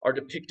Rhenus are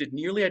depicted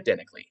nearly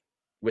identically,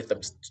 with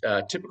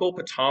the typical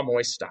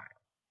Ptolemaic style.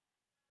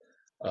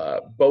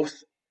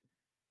 Both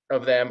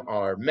of them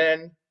are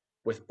men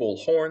with bull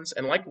horns,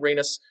 and like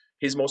Rhenus,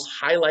 his most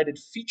highlighted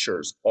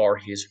features are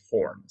his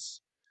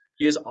horns.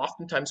 He is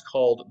oftentimes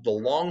called the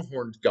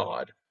long-horned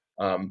god,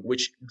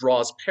 which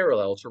draws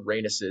parallel to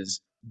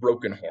Rhenus's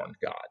broken-horned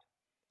god.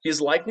 He is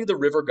likely the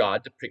river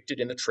god depicted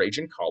in the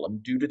Trajan column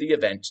due to the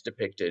event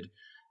depicted,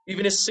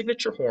 even though his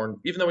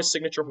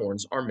signature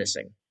horns are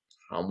missing.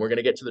 We're going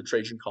to get to the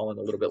Trajan column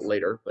a little bit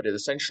later, but it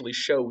essentially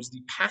shows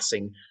the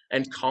passing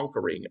and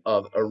conquering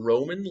of a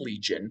Roman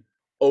legion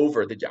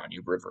over the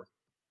Danube River.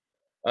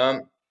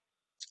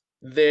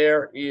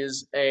 There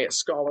is a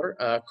scholar,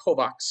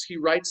 Kovacs. He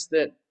writes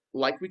that,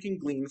 like we can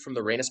glean from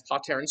the Rhenus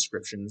Pater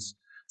inscriptions,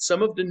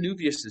 some of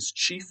Danubius's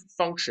chief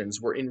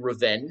functions were in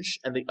revenge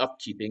and the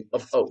upkeeping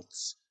of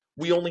oaths.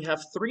 We only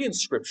have 3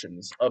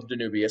 inscriptions of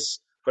Danubius,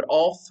 but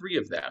all 3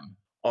 of them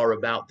are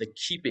about the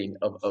keeping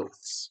of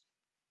oaths.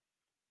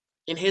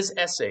 In his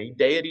essay,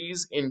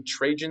 Deities in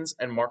Trajan's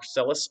and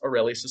Marcellus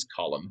Aurelius's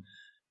column,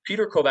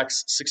 Peter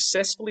Kovacs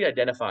successfully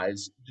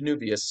identifies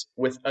Danubius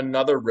with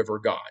another river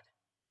god,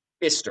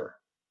 Ister.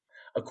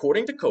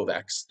 According to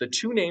Kovacs, the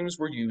 2 names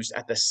were used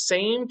at the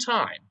same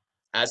time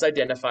as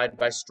identified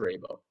by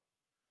Strabo.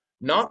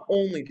 Not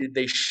only did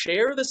they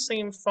share the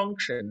same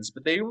functions,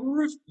 but they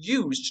were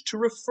used to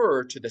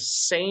refer to the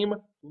same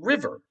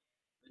river,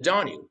 the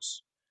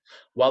Danubes.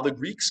 While the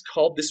Greeks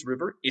called this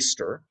river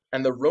Ister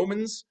and the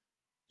Romans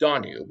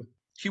Danube,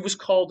 he was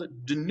called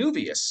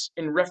Danubius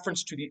in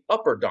reference to the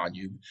upper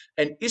Danube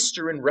and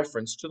Ister in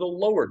reference to the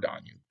lower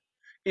Danube.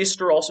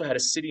 Ister also had a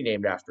city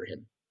named after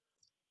him,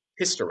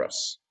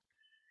 Hysteros.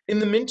 In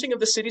the minting of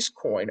the city's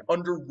coin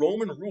under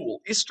Roman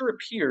rule, Ister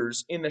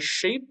appears in the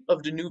shape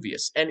of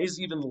Danubius and is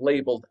even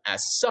labeled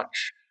as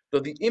such, though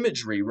the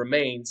imagery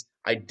remains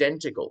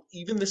identical.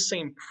 Even the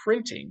same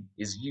printing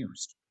is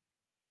used.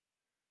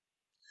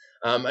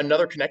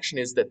 Another connection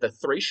is that the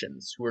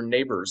Thracians, who were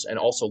neighbors and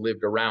also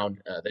lived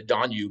around the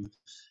Danube,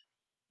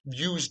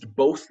 used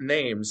both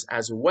names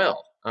as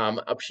well.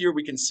 Up here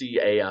we can see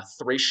a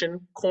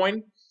Thracian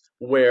coin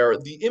where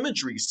the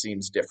imagery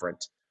seems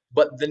different,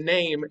 but the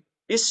name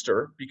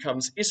Ister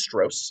becomes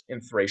Istros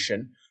in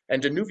Thracian,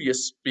 and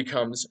Danubius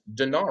becomes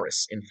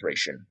Denaris in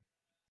Thracian,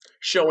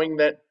 showing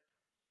that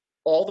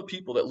all the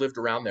people that lived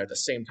around there at the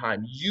same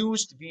time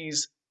used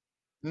these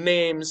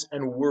names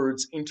and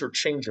words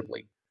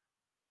interchangeably.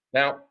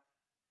 Now,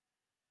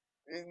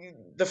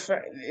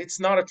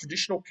 it's not a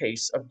traditional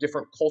case of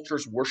different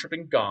cultures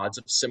worshiping gods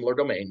of similar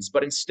domains,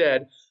 but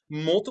instead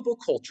multiple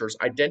cultures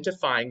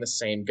identifying the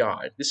same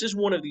god. This is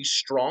one of the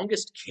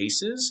strongest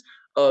cases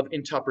of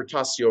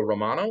interpretatio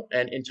romano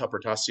and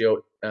interpretatio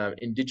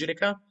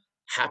indigenica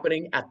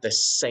happening at the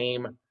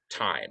same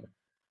time.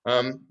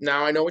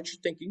 Now I know what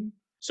you're thinking.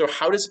 So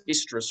how does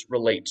Istris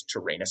relate to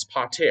Rhenus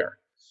Pater?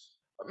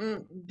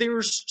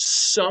 There's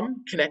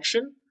some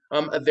connection.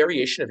 A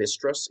variation of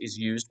Istros is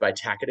used by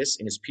Tacitus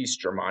in his piece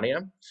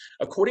Germania.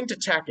 According to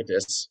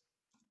Tacitus,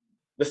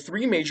 the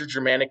 3 major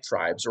Germanic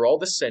tribes are all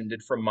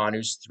descended from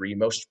Manu's 3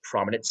 most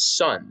prominent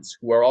sons,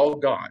 who are all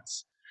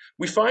gods.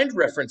 We find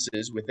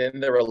references within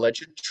their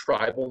alleged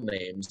tribal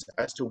names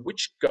as to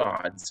which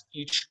gods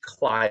each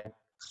tribe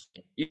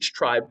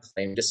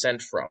claimed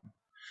descent from.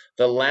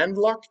 The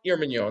landlocked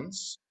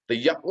Irminions,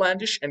 the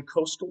Jutlandish and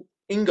coastal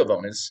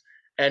Ingavones,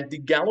 and the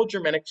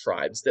Gallo-Germanic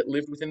tribes that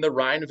lived within the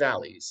Rhine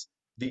valleys,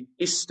 the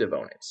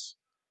Istavones.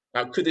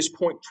 Now, could this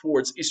point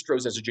towards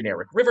Istros as a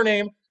generic river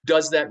name?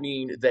 Does that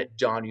mean that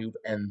Danube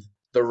and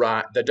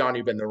the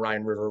Danube and the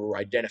Rhine River were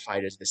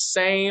identified as the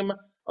same?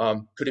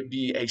 Could it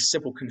be a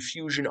simple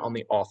confusion on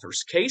the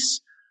author's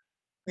case?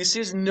 This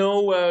is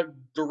no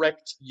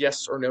direct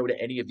yes or no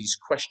to any of these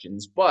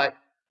questions, but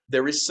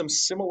there is some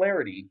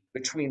similarity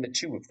between the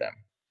 2 of them.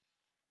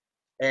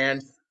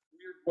 And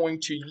we're going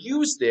to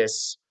use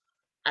this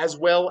as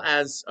well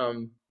as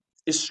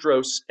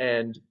Istros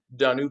and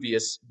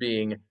Danubius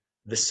being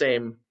the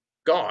same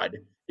god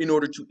in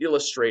order to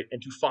illustrate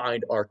and to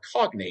find our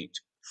cognate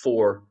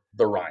for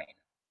the Rhine.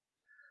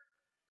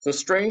 So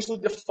strangely,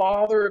 the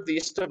father of the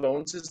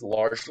Istavones is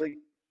largely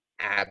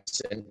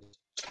absent.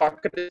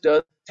 Tacitus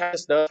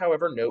does,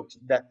 however, note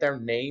that their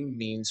name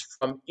means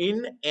from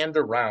in and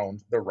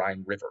around the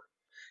Rhine River.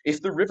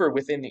 If the river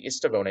within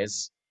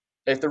Istavones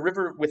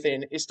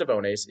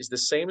is the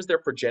same as their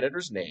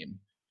progenitor's name,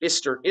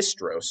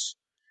 Istros,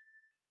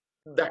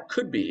 that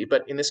could be,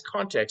 but in this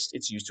context,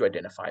 it's used to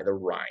identify the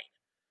Rhine.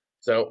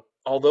 So,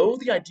 although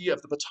the idea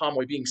of the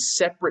Ptolemoi being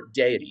separate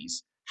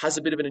deities has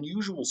a bit of an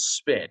unusual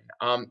spin,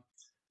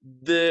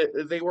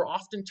 They were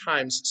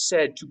oftentimes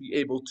said to be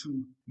able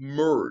to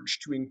merge,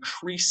 to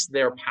increase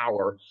their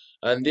power,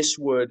 and this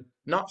would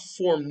not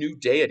form new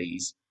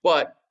deities,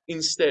 but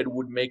instead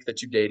would make the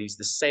two deities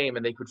the same,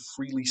 and they could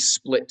freely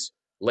split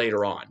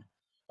later on.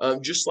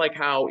 Just like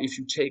how if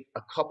you take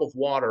a cup of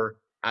water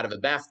out of a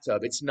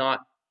bathtub, it's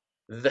not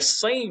the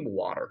same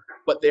water,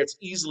 but it's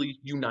easily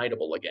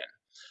unitable again.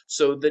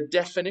 So the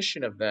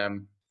definition of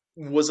them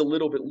was a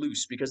little bit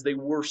loose because they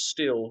were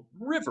still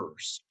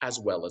rivers as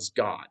well as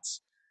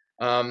gods.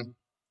 Um,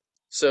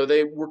 so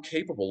they were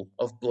capable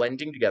of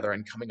blending together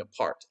and coming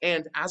apart.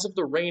 And as of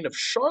the reign of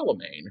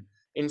Charlemagne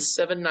in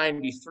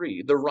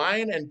 793, the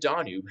Rhine and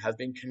Danube have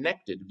been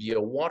connected via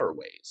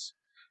waterways.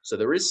 So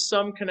there is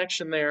some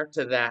connection there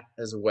to that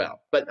as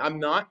well. But I'm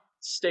not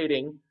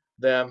stating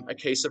them a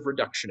case of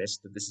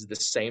reductionist, that this is the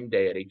same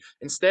deity.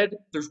 Instead,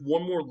 there's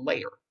one more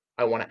layer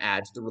I want to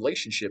add to the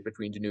relationship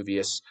between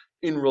Danuvius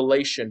in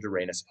relation to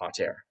Rhenus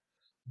Pater.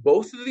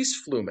 Both of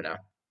these flumina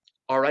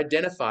are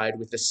identified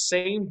with the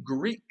same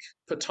Greek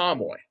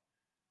patamoi,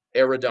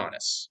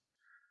 Eridanus.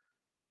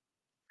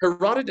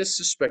 Herodotus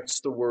suspects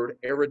the word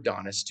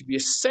Eridanus to be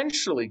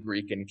essentially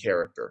Greek in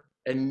character,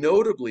 and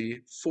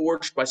notably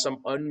forged by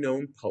some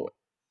unknown poet.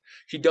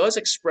 He does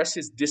express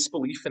his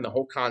disbelief in the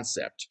whole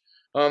concept.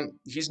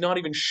 He's not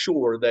even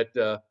sure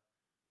that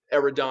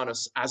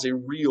Eridanus as a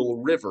real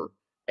river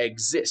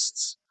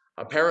exists.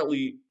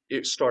 Apparently,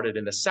 it started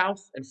in the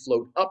south and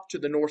flowed up to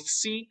the North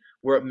Sea,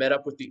 where it met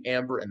up with the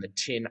Amber and the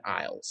Tin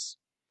Isles.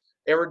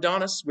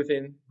 Eridanus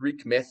within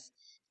Greek myth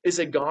is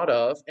a god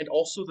of and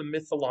also the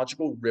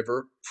mythological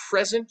river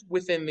present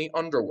within the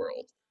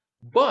underworld,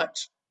 but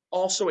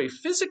also a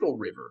physical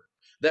river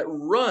that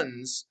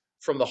runs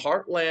from the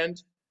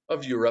heartland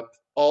of Europe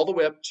all the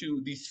way up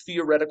to the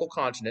theoretical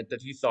continent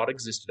that he thought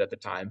existed at the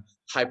time,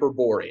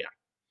 Hyperborea.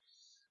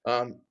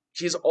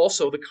 He is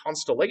also the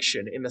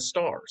constellation in the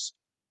stars.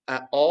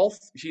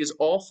 He is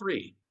all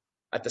three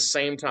at the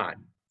same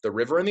time: the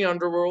river in the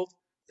underworld,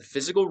 the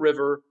physical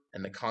river,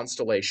 and the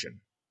constellation.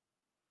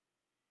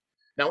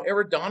 Now,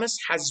 Eridanus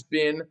has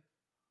been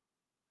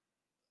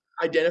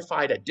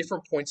identified at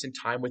different points in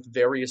time with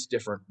various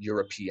different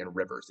European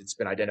rivers. It's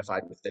been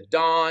identified with the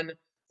Don,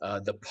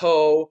 the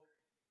Po,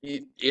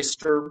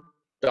 Ister,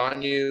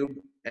 Danube,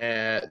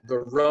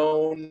 the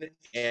Rhone,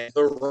 and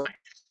the Rhine.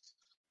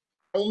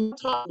 I'll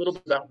talk a little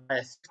bit about why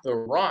I think the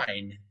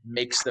Rhine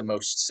makes the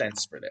most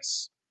sense for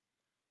this.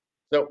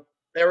 So,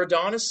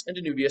 Eridanus and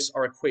Danuvius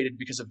are equated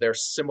because of their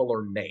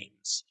similar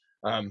names.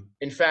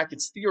 In fact,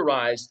 it's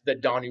theorized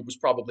that Danube was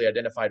probably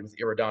identified with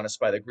Eridanus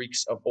by the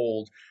Greeks of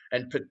old,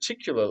 and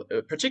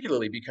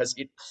particularly because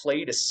it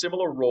played a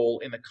similar role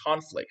in the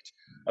conflict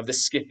of the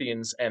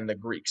Scythians and the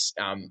Greeks,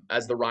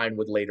 as the Rhine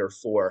would later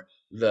for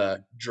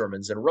the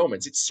Germans and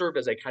Romans. It served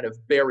as a kind of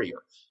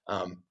barrier,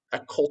 a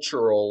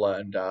cultural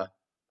and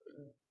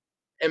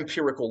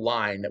empirical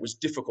line that was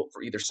difficult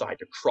for either side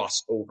to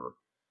cross over.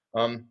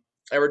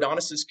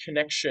 Eridanus's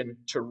connection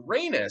to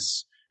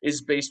Rhenus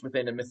is based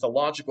within a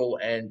mythological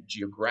and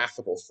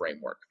geographical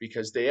framework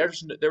because there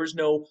is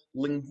no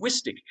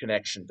linguistic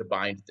connection to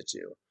bind the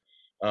two.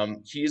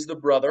 He is the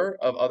brother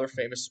of other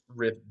famous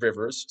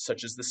rivers,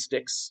 such as the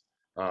Styx,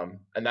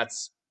 and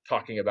that's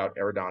talking about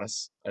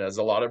Eridanus. And there's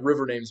a lot of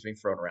river names being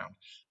thrown around.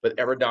 But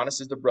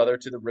Eridanus is the brother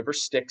to the river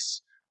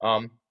Styx.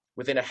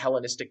 Within a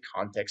Hellenistic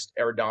context,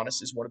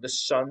 Eridanus is one of the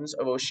sons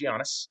of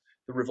Oceanus,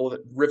 the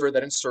river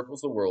that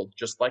encircles the world,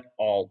 just like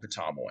all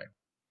patamoi.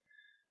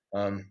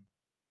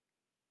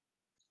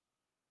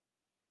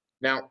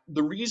 Now,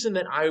 the reason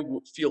that I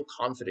feel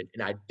confident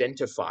in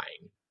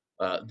identifying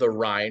the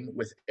Rhine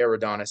with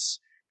Eridanus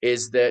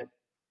is that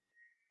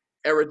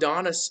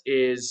Eridanus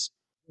is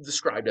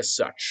described as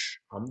such.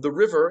 The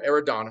river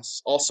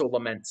Eridanus also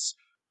laments,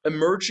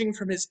 emerging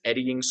from his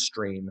eddying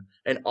stream,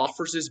 and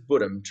offers his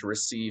bosom to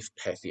receive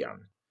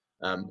Peithion.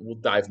 We'll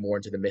dive more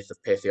into the myth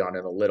of Peithion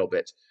in a little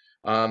bit.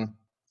 But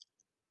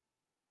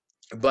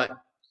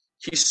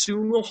he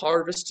soon will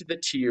harvest the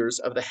tears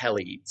of the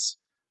Heliades,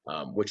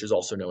 which is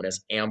also known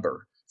as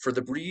amber. For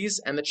the breeze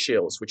and the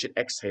chills which it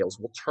exhales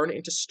will turn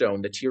into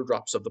stone the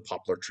teardrops of the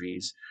poplar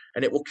trees,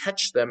 and it will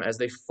catch them as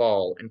they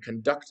fall and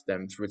conduct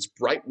them through its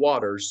bright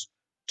waters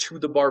to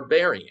the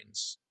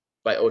barbarians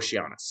by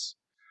Oceanus.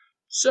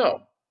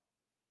 So,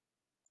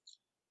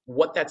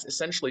 what that's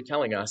essentially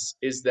telling us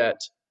is that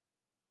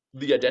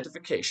the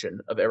identification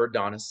of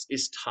Eridanus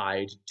is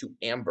tied to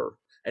amber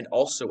and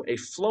also a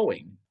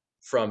flowing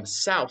from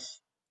south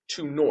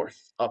to north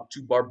up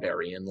to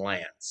barbarian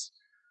lands.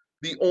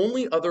 The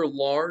only other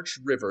large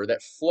river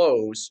that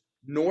flows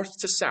north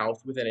to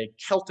south within a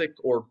Celtic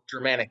or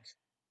Germanic,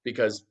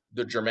 because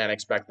the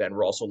Germanics back then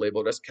were also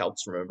labeled as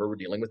Celts, remember, we're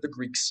dealing with the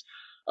Greeks,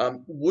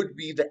 would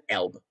be the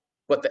Elbe.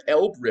 But the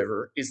Elbe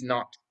River is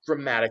not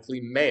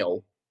grammatically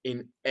male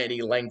in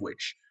any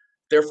language.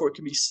 Therefore, it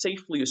can be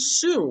safely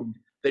assumed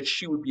that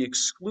she would be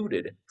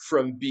excluded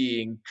from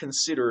being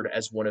considered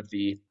as one of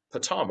the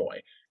patamoi,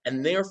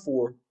 and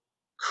therefore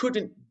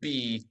couldn't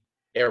be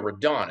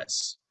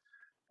Eridanus.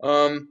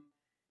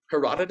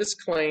 Herodotus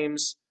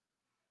claims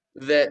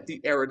that the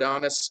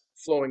Eridanus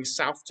flowing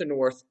south to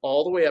north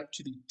all the way up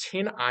to the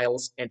Tin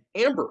Isles and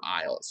Amber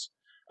Isles.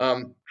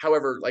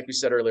 However, like we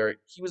said earlier,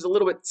 he was a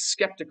little bit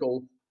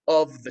skeptical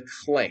of the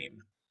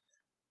claim.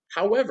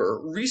 However,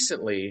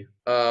 recently,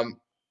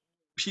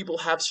 people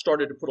have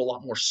started to put a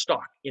lot more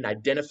stock in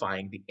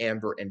identifying the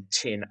Amber and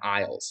Tin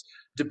Isles.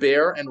 De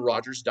Beer and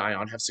Rogers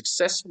Dion have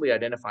successfully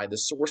identified the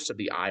source of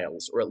the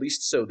isles, or at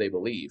least so they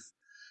believe.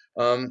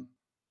 I'm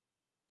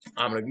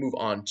going to move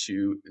on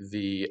to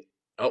the,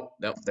 oh,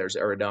 no, there's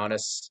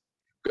Eridanus.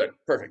 Good,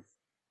 perfect.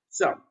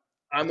 So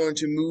I'm going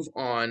to move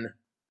on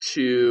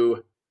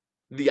to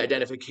the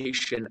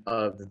identification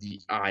of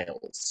the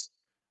isles.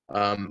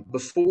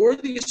 Before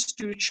the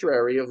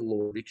estuary of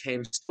Loire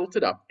became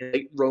silted up in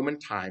late Roman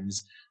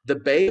times, the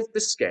Bay of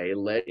Biscay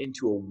led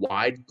into a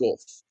wide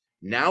gulf,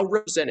 now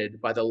represented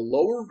by the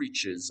lower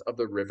reaches of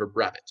the River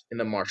Brevet in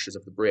the marshes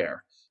of the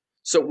Briere.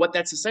 So what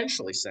that's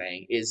essentially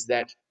saying is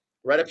that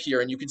right up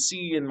here, and you can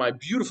see in my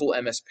beautiful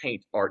MS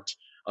Paint art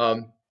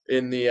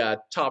in the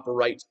top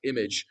right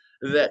image,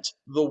 that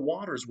the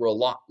waters were a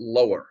lot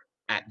lower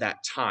at that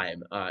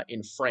time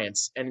in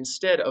France. And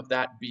instead of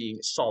that being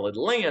solid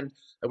land,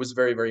 that was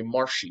very, very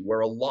marshy, where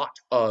a lot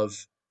of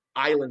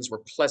islands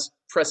were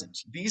present.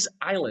 These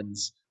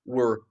islands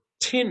were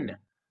tin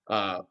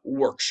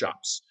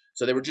workshops.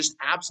 So they were just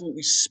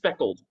absolutely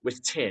speckled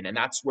with tin. And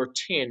that's where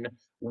tin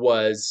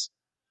was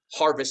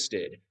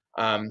harvested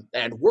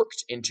and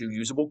worked into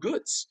usable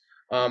goods.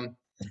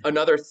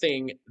 Another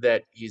thing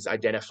that he's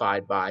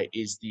identified by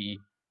is the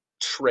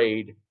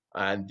trade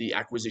and the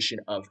acquisition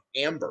of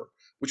amber,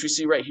 which we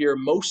see right here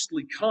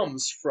mostly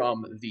comes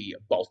from the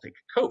Baltic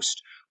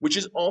coast, which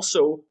is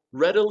also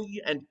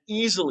readily and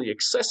easily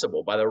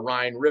accessible by the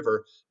Rhine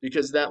River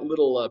because that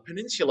little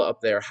peninsula up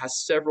there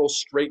has several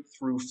straight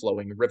through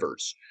flowing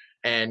rivers.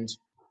 And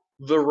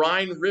the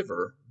Rhine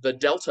River, the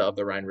delta of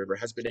the Rhine River,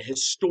 has been a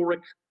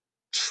historic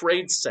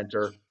trade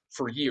center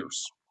for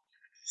years.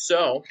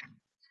 So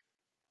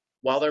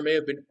while there may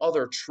have been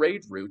other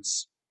trade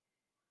routes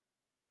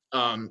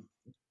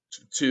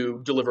to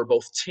deliver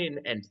both tin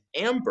and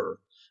amber,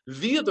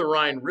 via the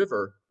Rhine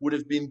River would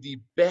have been the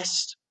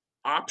best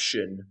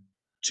option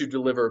to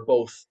deliver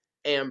both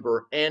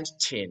amber and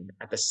tin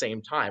at the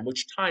same time,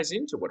 which ties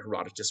into what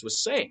Herodotus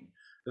was saying,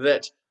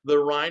 that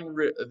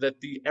that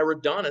the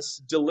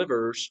Eridanus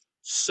delivers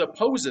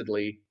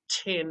supposedly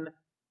tin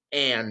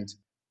and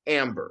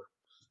amber.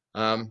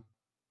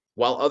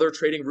 While other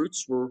trading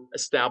routes were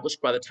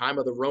established by the time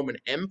of the Roman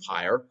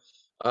Empire,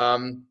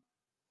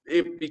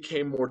 it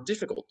became more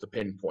difficult to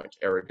pinpoint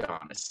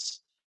Eridanus.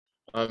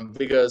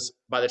 Because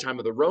by the time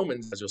of the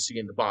Romans, as you'll see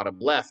in the bottom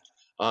left,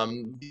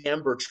 the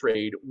amber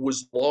trade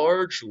was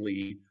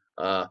largely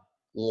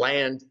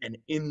land and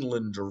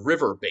inland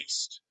river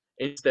based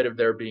instead of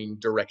there being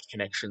direct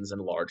connections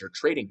and larger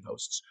trading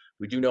posts.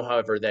 We do know,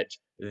 however, that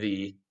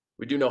the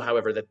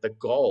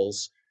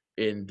Gauls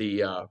in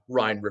the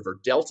Rhine River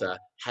Delta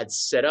had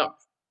set up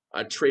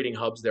trading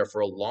hubs there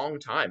for a long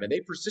time, and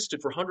they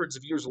persisted for hundreds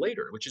of years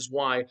later, which is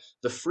why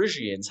the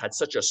Frisians had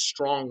such a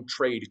strong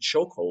trade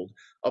chokehold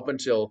up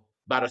until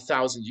about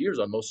 1,000 years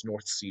on most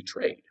North Sea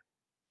trade.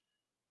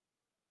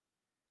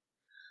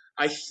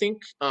 I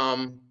think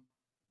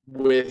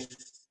with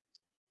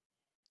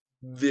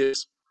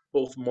this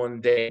both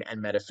mundane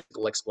and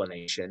metaphysical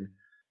explanation,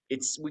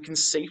 we can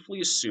safely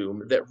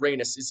assume that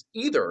Rhenus is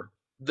either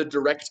the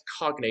direct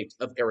cognate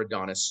of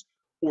Eridanus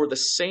or the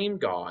same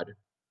god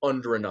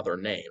under another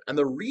name. And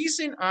the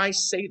reason I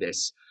say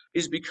this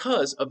is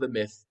because of the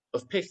myth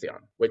of Pantheon,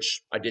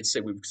 which I did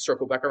say we would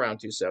circle back around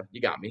to, so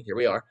you got me, here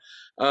we are.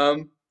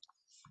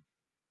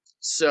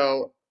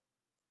 So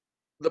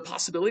the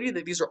possibility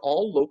that these are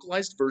all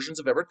localized versions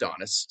of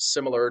Eridanus,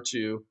 similar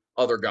to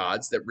other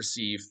gods that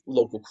receive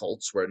local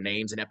cults where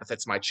names and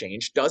epithets might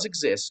change, does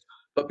exist,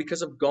 but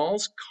because of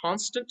Gaul's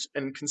constant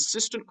and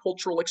consistent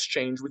cultural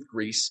exchange with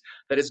Greece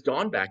that has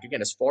gone back,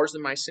 again, as far as the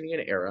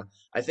Mycenaean era,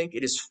 I think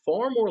it is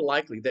far more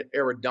likely that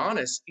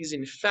Eridanus is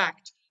in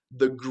fact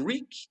the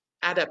Greek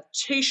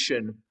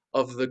adaptation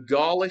of the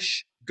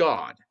Gaulish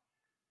god.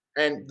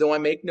 And though I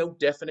make no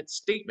definite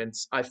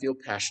statements, I feel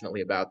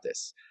passionately about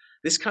this.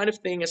 This kind of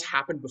thing has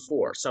happened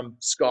before. Some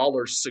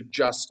scholars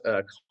suggest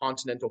a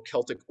continental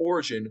Celtic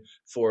origin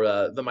for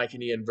the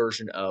Mycenaean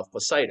version of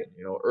Poseidon,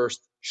 Earth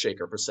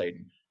Shaker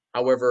Poseidon.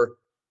 However,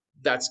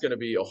 that's going to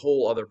be a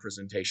whole other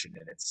presentation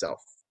in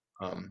itself.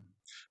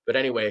 But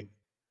anyway,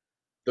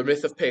 the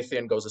myth of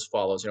Pantheon goes as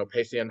follows.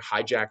 Pantheon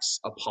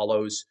hijacks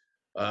Apollo's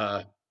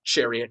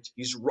chariot.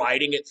 He's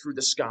riding it through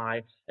the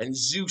sky, and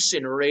Zeus,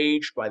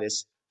 enraged by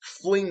this,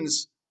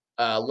 flings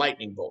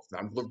lightning bolt. Now,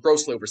 I'm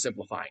grossly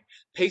oversimplifying.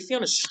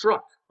 Pantheon is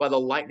struck by the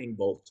lightning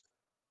bolt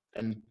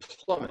and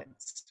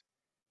plummets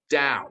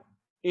down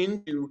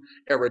into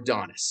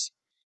Eridanus.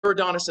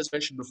 Eridanus, as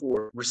mentioned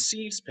before,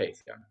 receives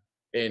Pantheon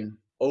in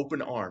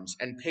open arms,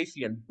 and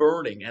Pantheon,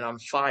 burning and on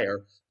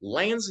fire,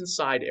 lands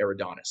inside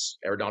Eridanus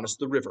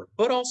the river,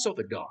 but also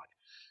the god.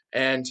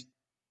 And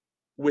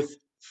with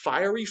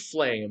fiery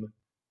flame,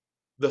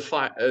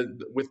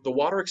 with the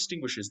water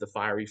extinguishes the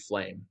fiery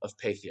flame of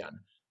Pantheon.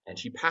 And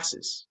he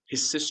passes.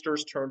 His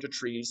sisters turn to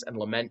trees and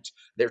lament,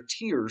 their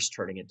tears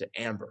turning into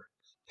amber.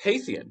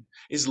 Paphion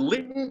is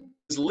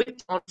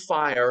lit on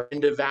fire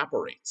and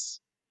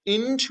evaporates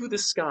into the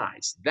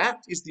skies. That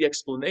is the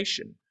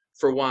explanation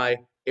for why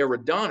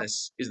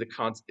Eridanus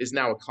is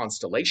now a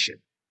constellation.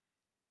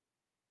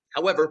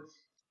 However,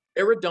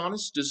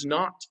 Eridanus does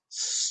not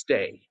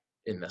stay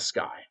in the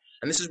sky.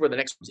 And this is where the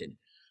next comes in.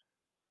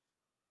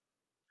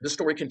 The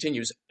story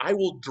continues, I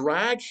will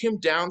drag him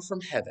down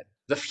from heaven,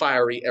 the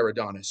fiery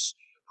Eridanus,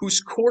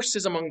 whose course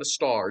is among the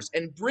stars,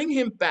 and bring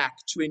him back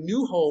to a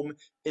new home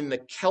in the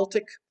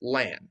Celtic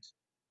land.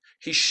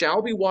 He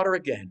shall be water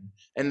again,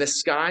 and the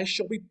sky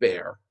shall be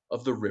bare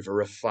of the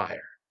river of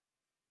fire.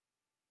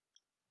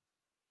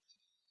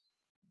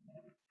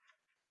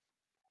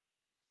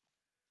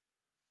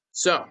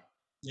 So,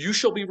 you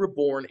shall be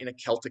reborn in a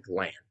Celtic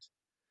land.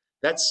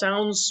 That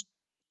sounds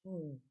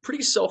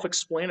pretty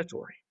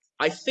self-explanatory.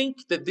 I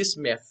think that this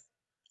myth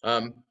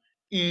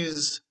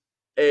is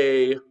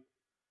a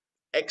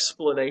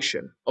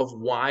explanation of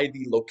why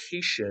the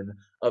location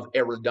of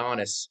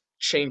Eridanus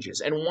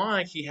changes and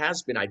why he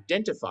has been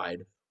identified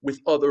with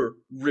other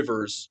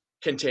rivers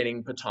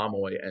containing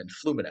Potamoi and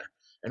Flumina,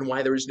 and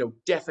why there is no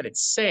definite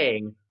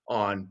saying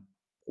on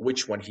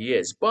which one he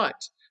is. But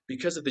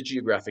because of the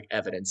geographic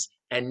evidence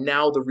and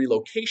now the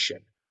relocation,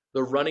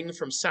 the running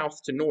from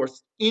south to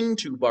north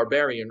into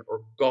barbarian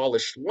or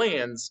Gaulish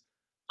lands,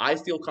 I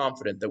feel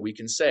confident that we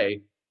can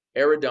say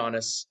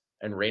Eridanus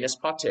and Rhenus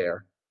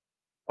Pater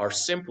are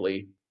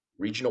simply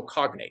regional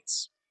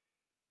cognates.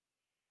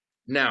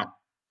 Now,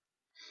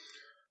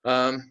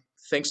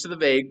 thanks to the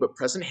vague but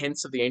present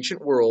hints of the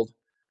ancient world,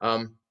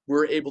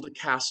 we're able to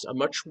cast a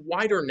much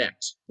wider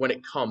net when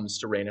it comes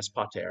to Rhenus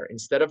Pater,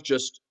 instead of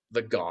just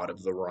the god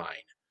of the Rhine.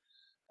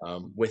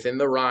 Within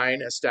the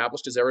Rhine,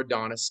 established as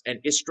Eridanus, and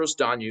Istros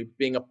Danube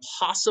being a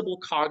possible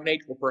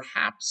cognate or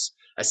perhaps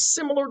a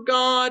similar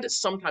god,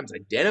 sometimes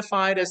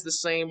identified as the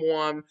same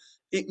one,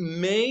 it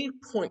may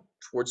point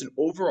towards an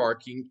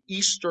overarching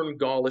Eastern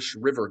Gaulish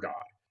river god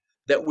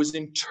that was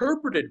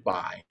interpreted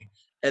by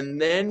and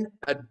then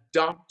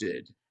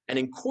adopted and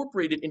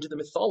incorporated into the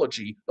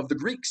mythology of the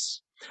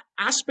Greeks.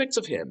 Aspects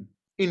of him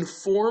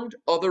informed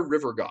other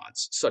river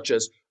gods, such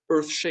as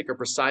Earthshaker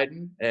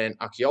Poseidon and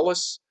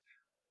Calleios.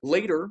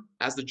 Later,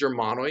 as the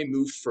Germanoi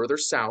moved further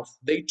south,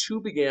 they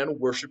too began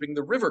worshiping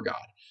the river god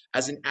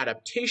as an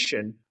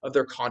adaptation of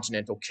their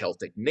continental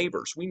Celtic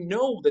neighbors. We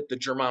know that the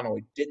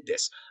Germanoi did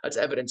this. That's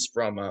evidence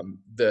from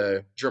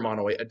the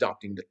Germanoi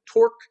adopting the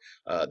torque,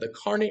 the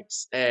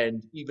carnates,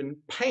 and even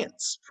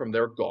pants from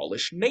their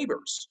Gaulish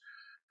neighbors.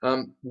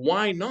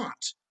 Why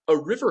not a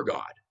river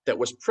god that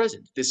was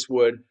present? This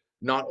would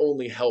not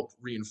only help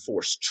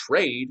reinforce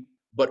trade,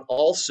 but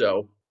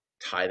also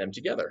tie them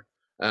together.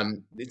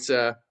 It's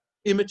a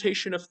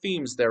imitation of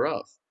themes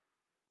thereof.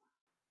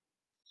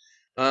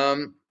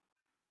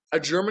 A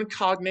German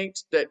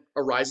cognate that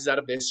arises out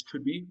of this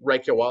could be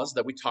Reykjanes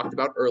that we talked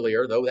about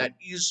earlier, though that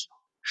is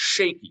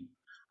shaky.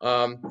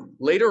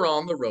 Later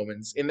on, the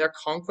Romans, in their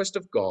conquest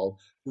of Gaul,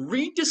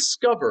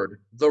 rediscovered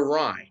the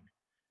Rhine,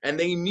 and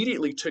they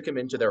immediately took him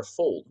into their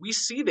fold. We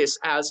see this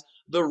as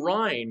the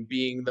Rhine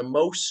being the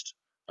most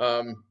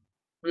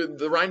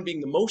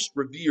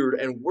revered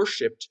and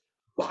worshipped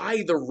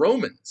by the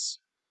Romans.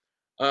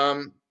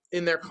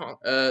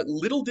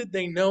 Little did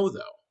they know,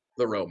 though,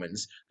 the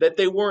Romans, that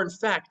they were in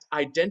fact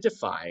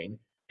identifying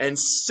and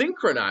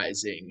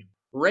synchronizing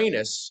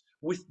Rhenus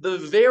with the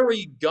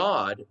very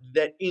god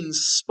that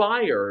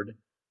inspired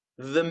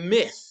the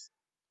myth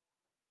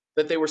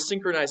that they were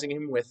synchronizing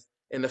him with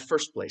in the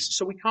first place.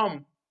 So we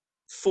come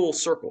full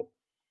circle.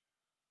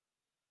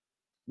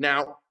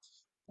 Now,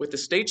 with the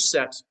stage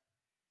set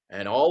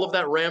and all of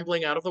that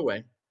rambling out of the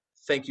way,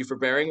 thank you for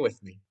bearing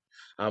with me.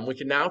 We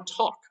can now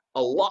talk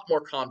a lot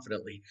more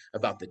confidently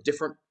about the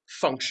different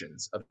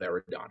functions of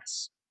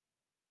Eridanus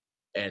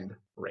and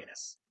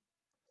Rhenus.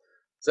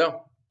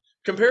 So,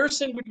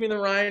 comparison between the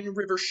Rhine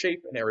River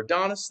shape and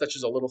Eridanus, that's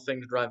just a little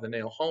thing to drive the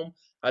nail home.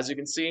 As you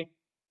can see,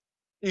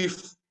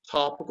 if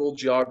topical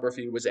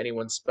geography was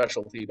anyone's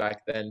specialty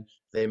back then,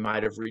 they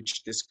might have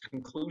reached this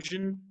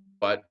conclusion,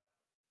 but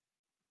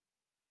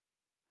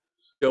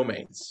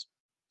domains.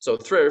 So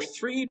there are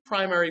three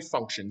primary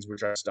functions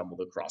which I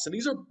stumbled across, and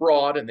these are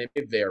broad and they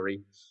may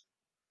vary.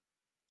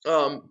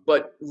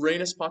 But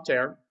Rhenus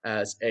Pater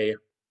as a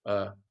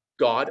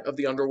god of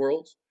the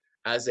underworld,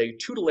 as a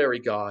tutelary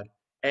god,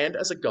 and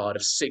as a god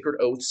of sacred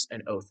oaths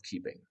and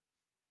oath-keeping.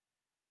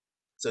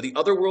 So the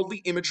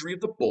otherworldly imagery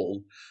of the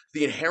bull,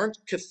 the inherent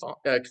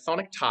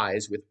chthonic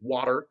ties with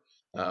water,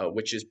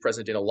 which is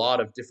present in a lot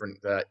of different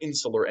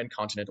insular and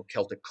continental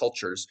Celtic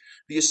cultures,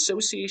 the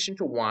association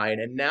to wine,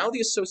 and now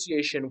the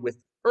association with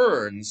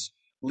urns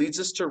leads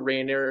us to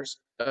Rhenus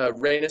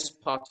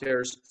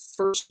Pater's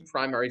first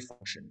primary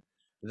function,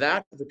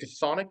 that of the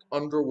chthonic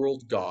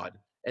underworld god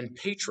and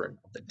patron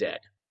of the dead.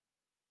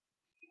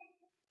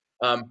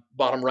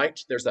 Bottom right,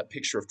 there's that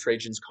picture of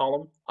Trajan's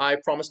column I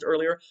promised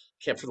earlier.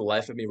 Can't for the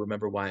life of me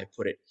remember why I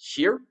put it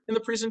here in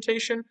the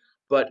presentation,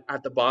 but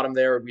at the bottom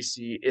there we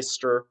see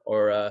Ister,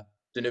 or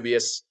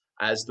Danubius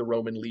as the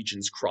Roman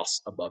legions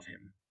cross above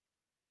him.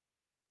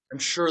 I'm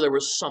sure there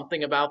was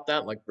something about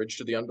that, like Bridge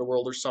to the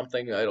Underworld or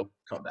something. It'll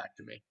come back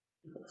to me.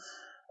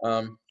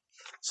 Um,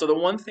 so the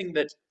one thing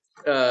that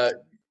uh,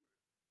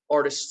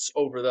 artists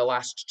over the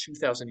last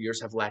 2,000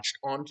 years have latched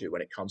onto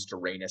when it comes to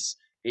Rhenus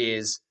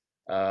is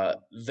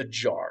the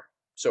jar.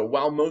 So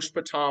while most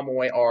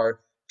Potamoi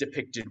are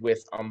depicted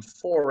with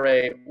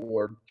amphorae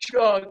or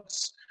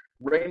jugs,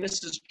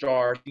 Rhenus's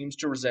jar seems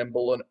to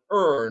resemble an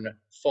urn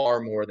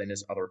far more than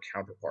his other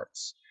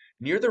counterparts.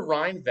 Near the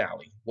Rhine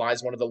Valley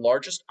lies one of the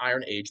largest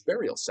Iron Age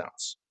burial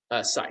sites,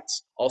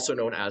 also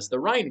known as the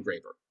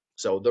Rhinegraber,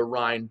 so the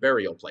Rhine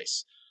burial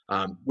place,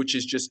 which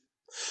is just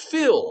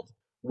filled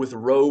with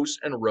rows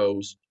and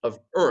rows of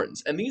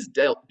urns. And these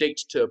date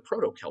to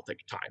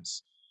Proto-Celtic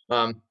times.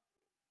 We're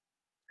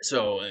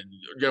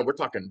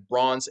talking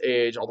Bronze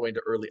Age all the way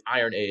into early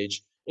Iron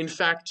Age. In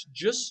fact,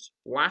 just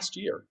last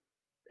year,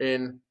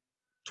 in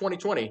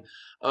 2020,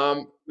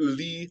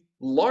 the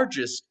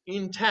largest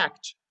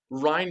intact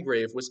Rhine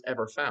grave was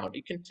ever found.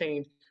 It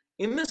contained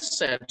in the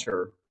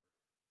center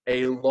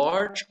a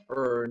large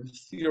urn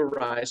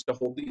theorized to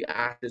hold the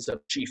ashes of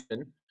a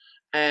chieftain,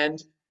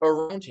 and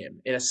around him,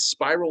 in a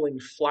spiraling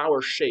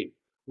flower shape,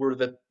 were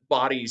the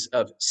bodies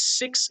of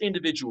 6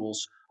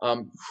 individuals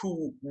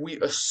who we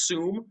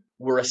assume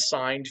were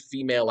assigned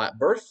female at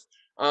birth.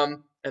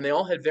 And they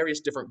all had various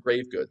different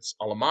grave goods: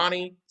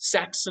 Alemanni,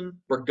 Saxon,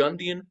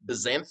 Burgundian,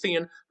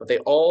 Byzantine, but they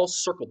all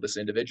circled this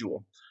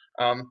individual.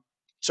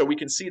 So we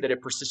can see that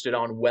it persisted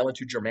on well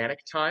into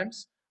Germanic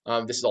times.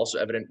 This is also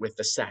evident with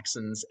the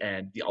Saxons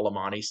and the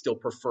Alemanni still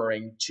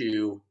preferring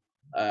to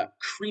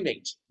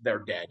cremate their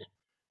dead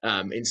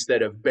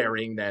instead of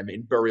burying them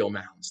in burial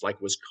mounds,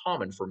 like was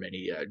common for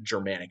many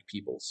Germanic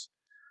peoples.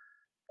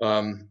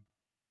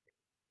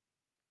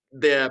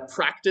 The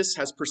practice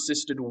has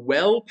persisted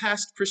well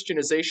past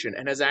Christianization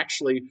and has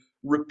actually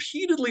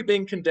repeatedly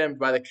been condemned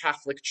by the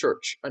Catholic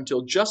Church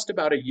until just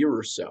about a year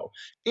or so.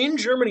 In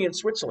Germany and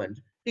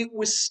Switzerland, it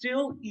was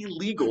still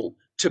illegal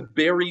to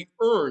bury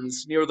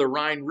urns near the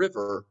Rhine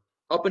River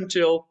up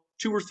until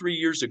 2 or 3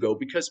 years ago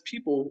because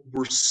people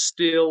were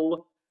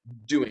still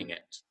doing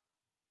it.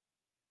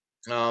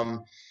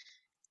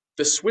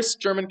 The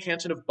Swiss-German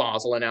canton of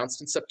Basel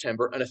announced in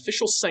September an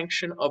official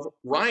sanction of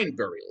Rhine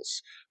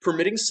burials,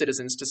 permitting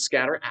citizens to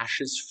scatter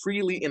ashes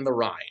freely in the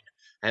Rhine.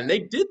 And they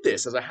did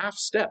this as a half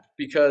step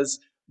because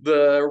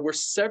there were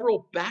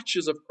several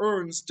batches of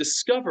urns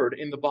discovered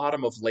in the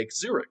bottom of Lake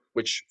Zurich,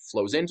 which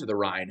flows into the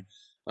Rhine.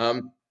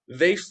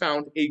 They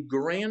found a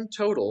grand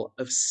total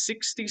of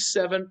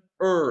 67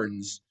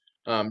 urns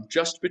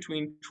just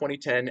between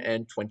 2010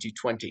 and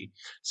 2020.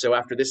 So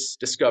after this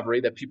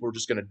discovery that people were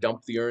just going to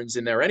dump the urns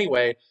in there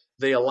anyway,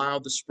 they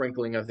allowed the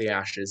sprinkling of the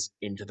ashes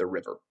into the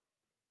river.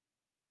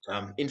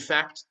 In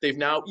fact, they've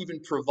now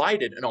even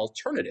provided an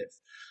alternative.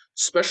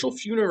 Special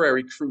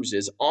funerary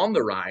cruises on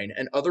the Rhine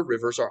and other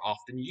rivers are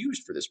often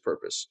used for this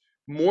purpose.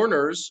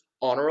 Mourners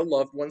honor a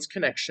loved one's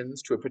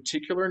connections to a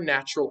particular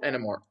natural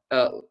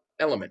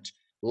element,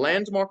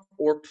 landmark,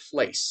 or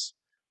place.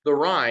 The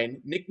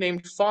Rhine,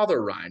 nicknamed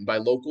Father Rhine by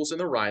locals in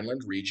the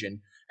Rhineland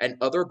region, and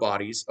other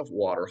bodies of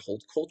water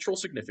hold cultural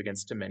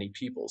significance to many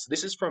peoples.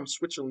 This is from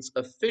Switzerland's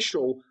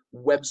official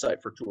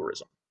website for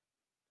tourism.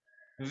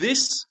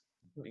 This,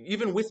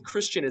 even with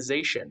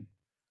Christianization,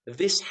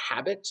 this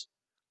habit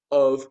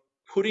of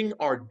putting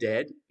our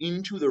dead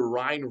into the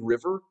Rhine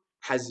River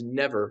has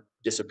never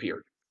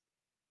disappeared.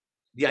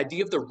 The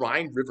idea of the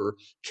Rhine River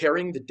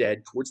carrying the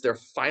dead towards their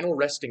final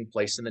resting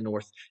place in the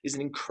north is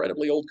an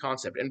incredibly old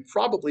concept and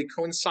probably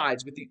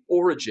coincides with the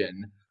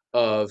origin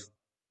of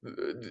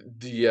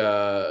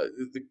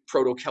the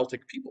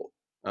Proto-Celtic people.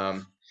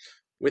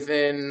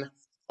 Within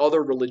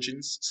other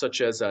religions,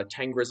 such as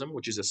Tengrism,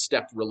 which is a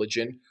steppe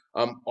religion,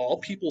 all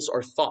peoples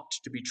are thought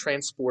to be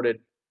transported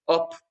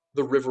up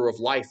the river of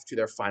life to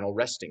their final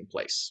resting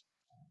place.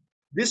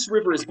 This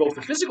river is both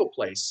a physical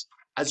place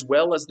as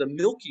well as the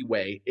Milky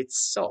Way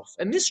itself.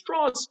 And this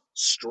draws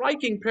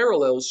striking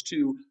parallels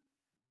to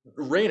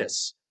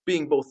Rhenus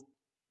being both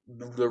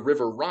the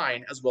river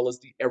Rhine as well as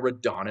the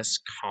Eridanus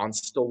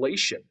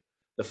constellation,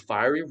 the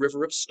fiery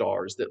river of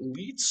stars that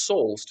leads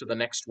souls to the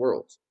next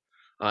world.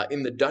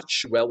 In the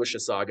Dutch Welwische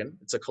Sagen,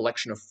 it's a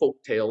collection of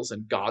folk tales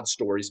and god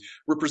stories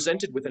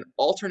represented with an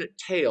alternate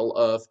tale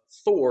of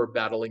Thor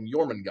battling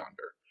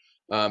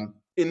Jormungandr.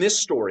 In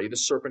this story, the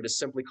serpent is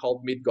simply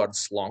called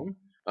Midgardslong,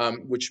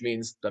 which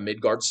means the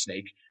Midgard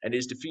snake, and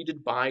is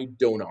defeated by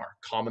Donar,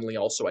 commonly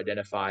also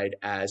identified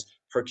as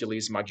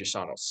Hercules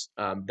Magisanos.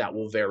 That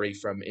will vary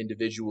from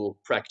individual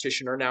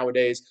practitioner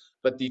nowadays,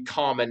 but the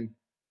common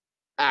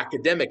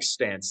academic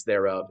stance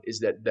thereof is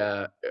that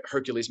the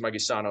Hercules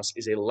Magisanos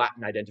is a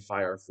Latin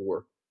identifier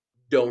for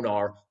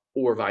Donar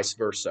or vice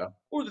versa,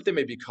 or that they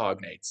may be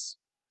cognates,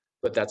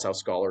 but that's how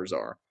scholars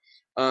are.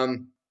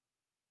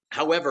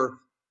 However,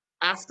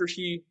 after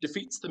he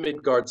defeats the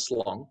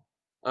Midgardslong,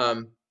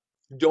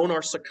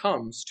 Donar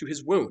succumbs to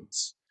his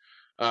wounds,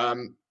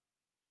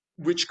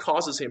 which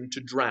causes him to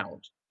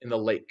drown in the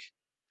lake.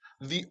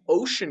 The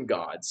ocean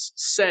gods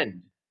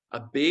send a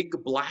big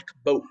black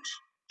boat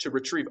to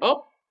retrieve.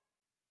 Oh,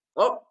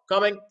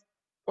 coming.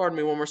 Pardon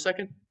me one more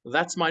second.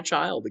 That's my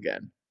child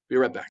again. Be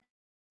right back.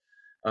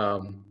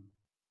 Um,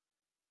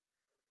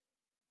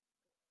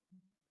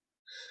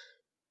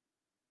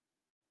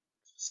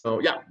 So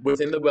yeah,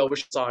 within the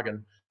Welsh saga,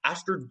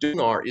 after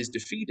Dunar is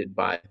defeated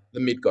by the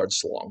Midgard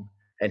Slong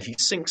and he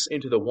sinks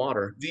into the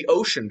water, the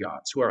ocean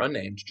gods, who are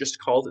unnamed, just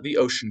called the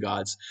ocean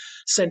gods,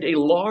 send a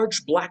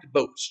large black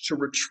boat to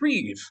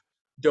retrieve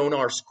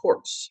Donar's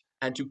corpse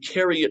and to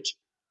carry it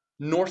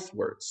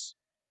northwards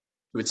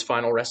to its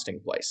final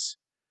resting place.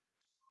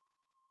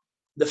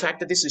 The fact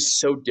that this is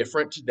so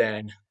different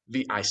than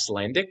the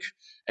Icelandic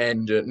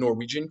and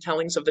Norwegian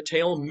tellings of the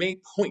tale may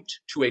point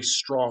to a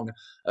strong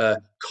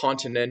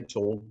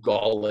continental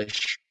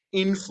Gaulish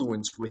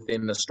influence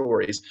within the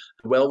stories.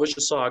 The Welsh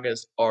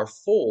sagas are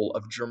full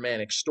of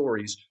Germanic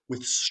stories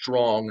with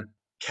strong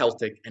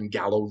Celtic and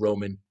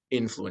Gallo-Roman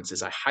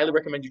influences. I highly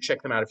recommend you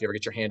check them out if you ever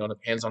get your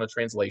hands on a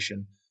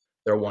translation.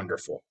 They're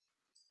wonderful.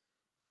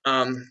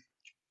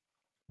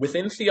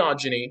 Within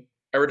theogony,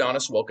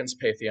 Eridanus welcomes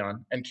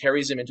Pantheon and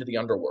carries him into the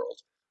underworld.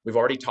 We've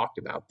already talked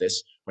about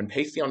this. When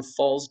Pantheon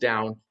falls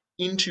down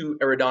into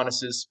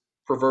Eridanus's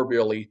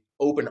proverbially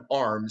open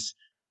arms,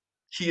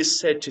 he is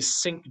said to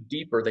sink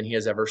deeper than he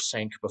has ever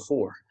sank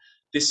before.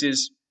 This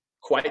is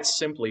quite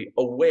simply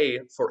a way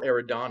for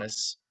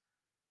Eridanus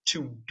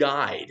to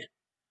guide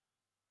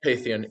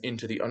Pantheon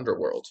into the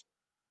underworld.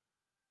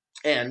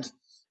 And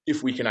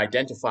if we can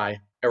identify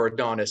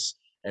Eridanus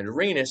and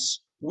Rhenus,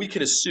 we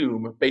can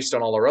assume, based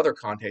on all our other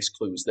context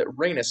clues, that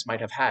Rhenus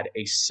might have had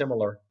a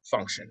similar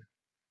function.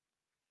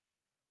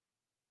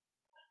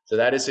 So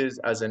that is his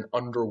as an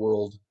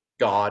underworld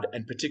god,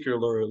 and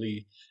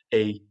particularly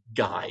a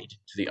guide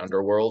to the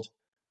underworld.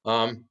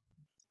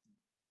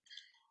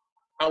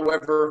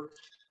 However,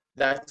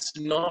 that's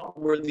not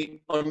where the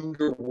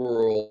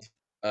underworld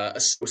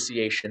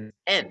associations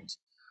end.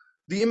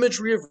 The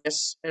imagery of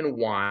Rhenus and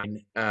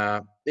wine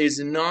is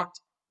not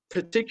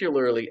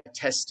particularly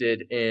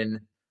attested in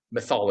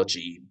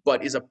mythology,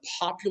 but is a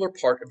popular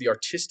part of the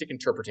artistic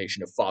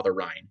interpretation of Father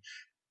Rhine,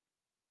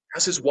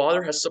 as his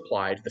water has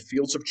supplied the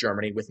fields of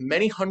Germany with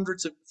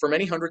for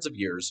many hundreds of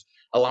years,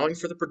 allowing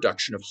for the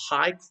production of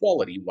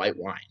high-quality white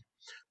wine.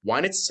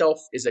 Wine itself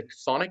is a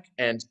chthonic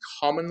and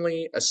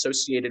commonly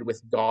associated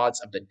with gods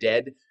of the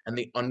dead and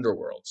the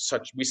underworld.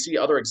 We see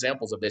other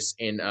examples of this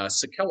in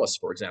Calleios,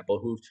 for example,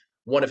 who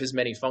one of his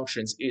many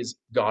functions is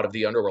god of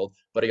the underworld,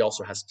 but he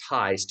also has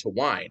ties to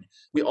wine.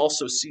 We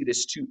also see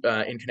this too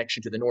in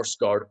connection to the Norse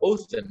god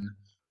Othin,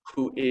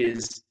 who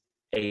is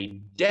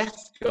a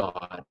death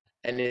god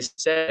and is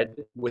said,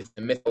 with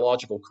the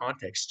mythological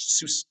context,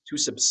 to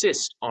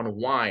subsist on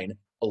wine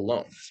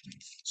alone.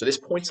 So this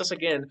points us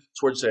again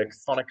towards a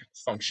chthonic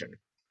function.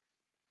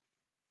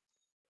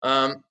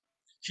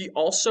 He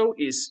also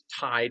is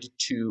tied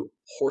to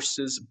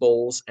horses,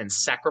 bulls, and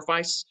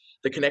sacrifice.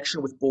 The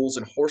connection with bulls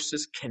and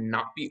horses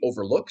cannot be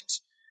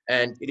overlooked,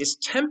 and it is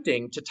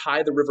tempting to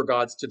tie the river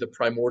gods to the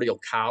primordial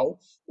cow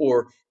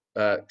or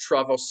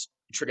Travos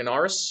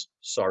Trigonaris.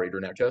 Sorry,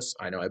 Renotauros,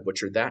 I know I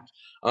butchered that.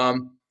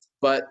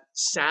 But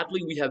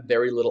sadly, we have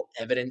very little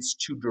evidence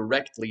to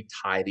directly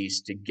tie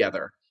these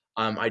together.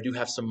 I do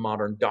have some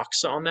modern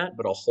doxa on that,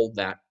 but I'll hold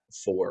that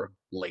for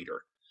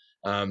later.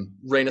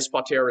 Rhenus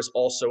Pater is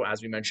also,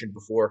 as we mentioned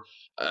before,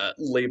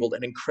 labeled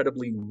an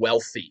incredibly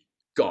wealthy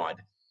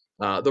god.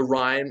 The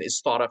Rhine is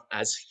thought of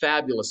as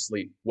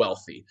fabulously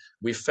wealthy.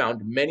 We've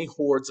found many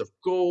hoards of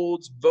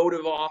golds,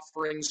 votive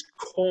offerings,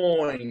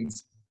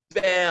 coins,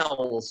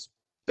 bells,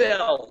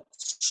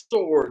 belts,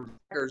 swords,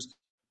 daggers,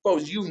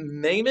 bows, you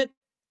name it,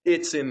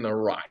 it's in the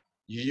Rhine.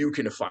 You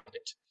can find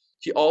it.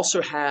 He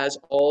also has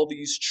all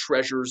these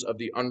treasures of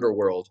the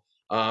underworld.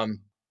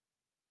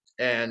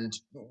 And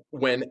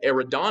when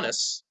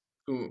Eridanus,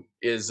 who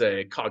is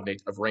a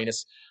cognate of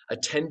Rhenus,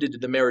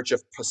 attended the marriage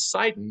of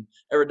Poseidon,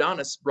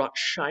 Eridanus brought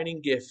shining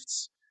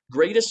gifts,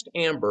 greatest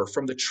amber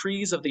from the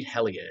trees of the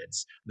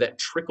Heliades that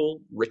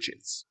trickle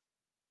riches.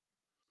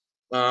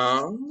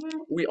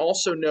 We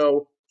also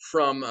know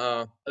from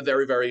a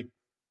very, very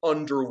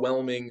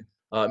underwhelming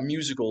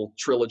musical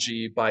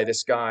trilogy by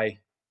this guy,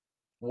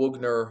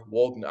 Wagner,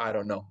 I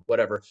don't know,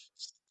 whatever,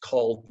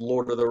 called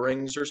Lord of the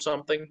Rings or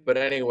something. But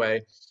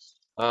anyway,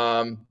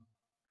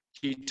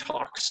 he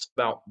talks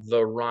about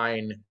the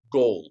Rhine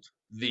gold,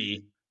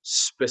 the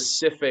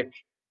specific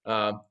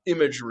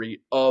imagery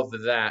of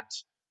that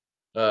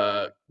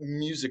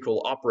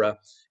musical opera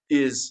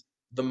is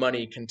the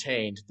money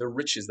contained, the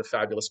riches, the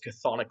fabulous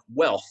chthonic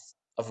wealth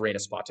of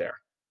Rhenus Pater.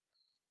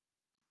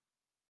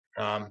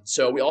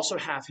 So we also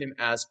have him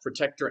as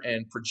protector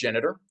and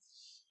progenitor.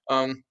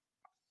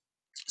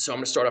 So I'm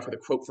going to start off with a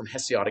quote from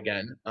Hesiod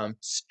again.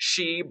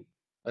 She,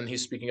 and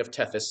he's speaking of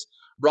Tethys,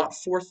 brought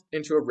forth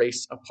into a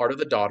race a part of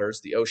the daughters,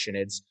 the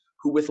Oceanids,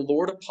 who with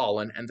Lord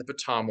Apollon and the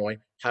Potamoi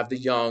have the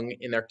young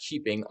in their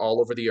keeping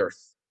all over the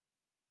earth.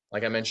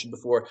 Like I mentioned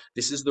before,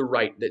 this is the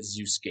right that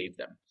Zeus gave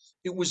them.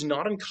 It was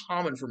not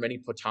uncommon for many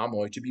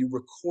Potamoi to be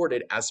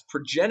recorded as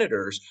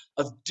progenitors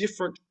of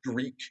different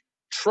Greek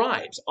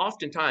tribes.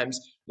 Oftentimes,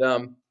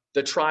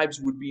 the tribes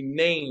would be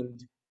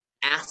named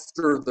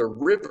after the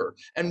river.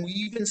 And we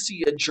even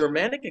see a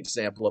Germanic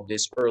example of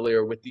this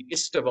earlier with the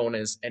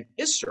Istavones and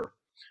Isser.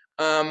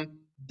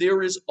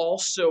 There is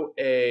also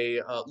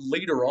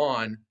later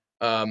on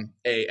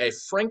a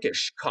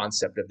Frankish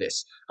concept of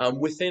this.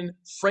 Within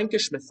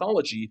Frankish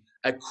mythology,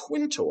 a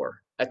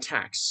quintor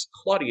attacks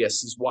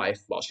Claudius's wife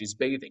while she's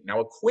bathing. Now,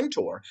 a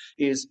quintor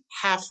is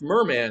half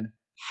merman,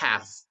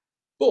 half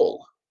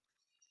bull.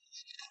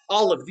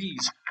 All of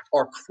these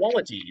are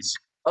qualities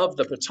of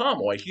the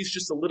Potamoi. He's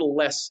just a little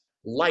less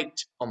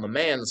light on the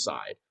man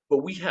side. But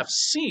we have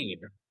seen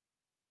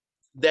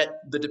that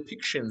the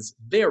depictions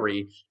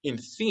vary in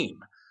theme.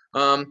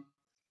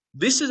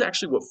 This is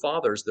actually what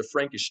fathers the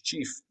Frankish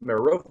chief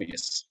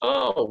Merovius.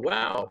 Oh,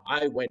 wow,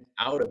 I went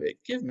out of it.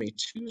 Give me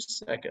 2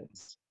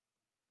 seconds.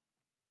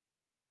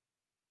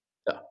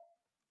 Oh,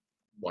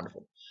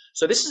 wonderful.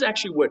 So this is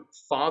actually what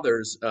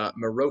fathers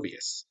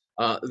Merovius,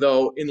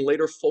 though in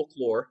later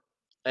folklore,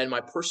 and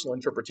my personal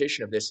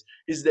interpretation of this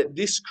is that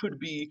this could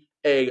be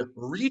a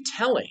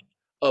retelling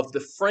of the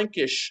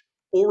Frankish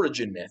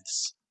origin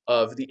myths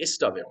of the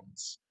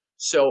Istavions.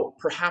 So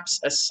perhaps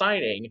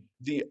assigning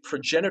the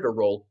progenitor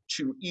role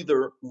to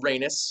either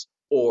Rhenus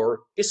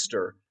or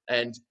Ister,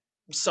 and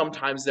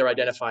sometimes they're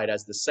identified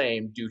as the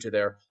same due to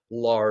their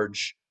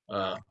large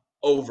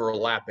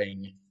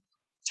overlapping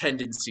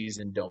tendencies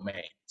and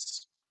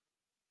domains.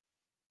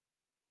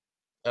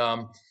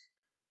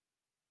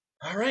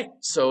 All right,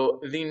 so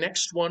the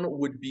next one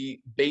would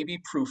be baby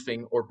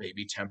proofing or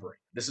baby tempering.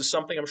 This is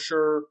something I'm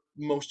sure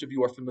most of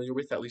you are familiar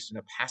with, at least in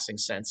a passing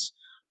sense,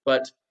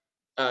 but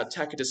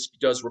Tacitus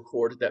does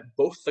record that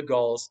both the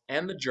Gauls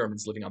and the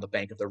Germans living on the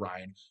bank of the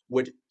Rhine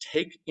would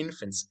take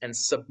infants and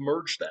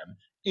submerge them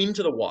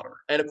into the water.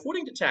 And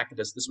according to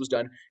Tacitus, this was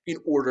done in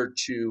order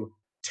to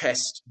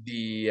test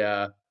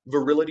the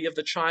virility of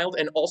the child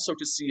and also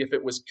to see if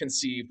it was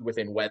conceived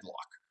within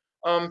wedlock.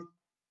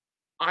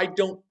 I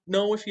don't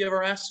know if you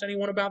ever asked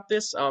anyone about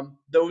this.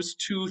 Those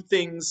two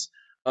things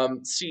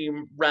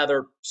seem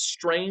rather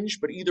strange,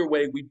 but either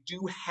way, we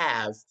do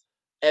have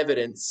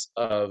evidence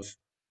of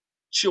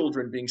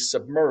children being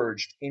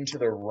submerged into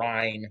the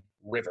Rhine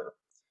River.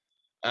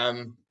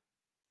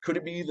 Could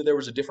it be that there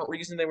was a different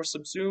reason they were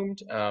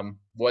subsumed?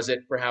 Was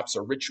it perhaps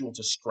a ritual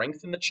to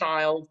strengthen the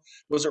child?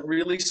 Was it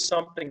really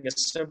something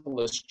as simple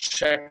as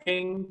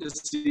checking to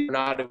see or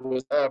not it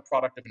was a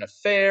product of an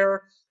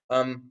affair?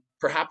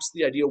 Perhaps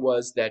the idea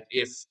was that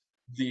if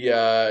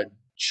the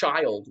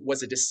child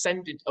was a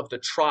descendant of the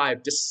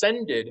tribe,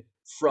 descended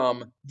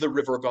from the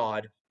river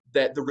god,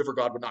 that the river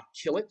god would not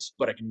kill it,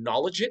 but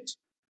acknowledge it.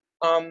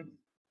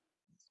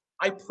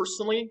 I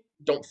personally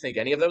don't think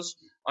any of those.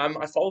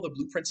 I follow the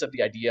blueprints of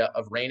the idea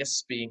of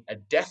Rhenus being a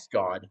death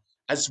god,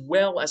 as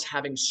well as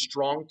having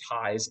strong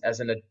ties as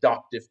an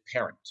adoptive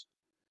parent.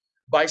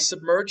 By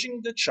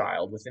submerging the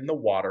child within the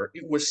water,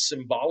 it was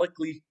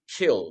symbolically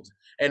killed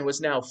and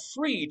was now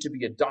free to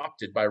be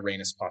adopted by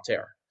Rhenus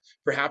Pater.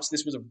 Perhaps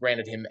this would have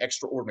granted him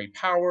extraordinary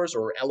powers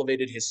or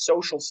elevated his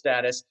social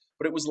status,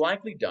 but it was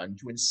likely done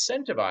to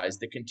incentivize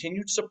the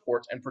continued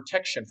support and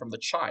protection from the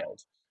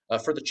child,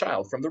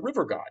 from the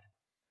river god.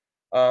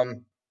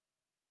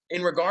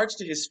 In regards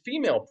to his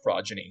female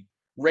progeny,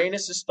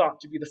 Rhenus is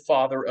thought to be the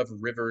father of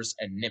rivers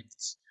and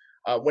nymphs.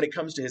 When it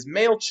comes to his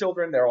male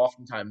children, they're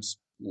oftentimes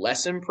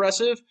less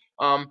impressive,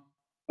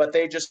 but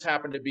they just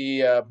happen to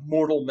be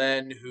mortal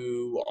men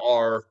who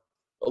are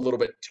a little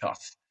bit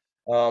tough.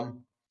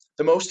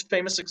 The most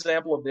famous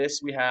example of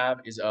this we have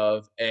is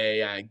of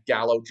a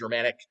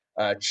Gallo-Germanic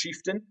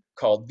chieftain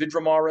called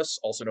Vidromarus,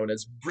 also known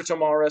as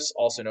Britomarus,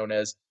 also known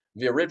as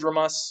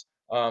Viridrimus.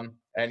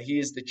 And he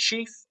is the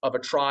chief of a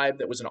tribe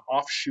that was an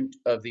offshoot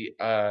of the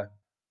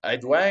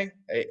Aedui.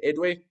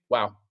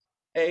 Wow,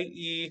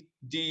 Aedui.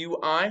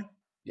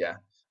 Yeah,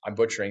 I'm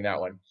butchering that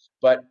one.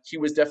 But he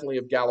was definitely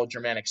of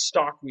Gallo-Germanic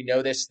stock. We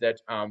know this, that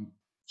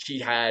he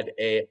had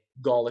a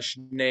Gaulish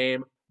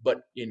name,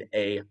 but in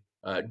a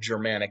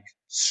Germanic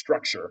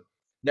structure.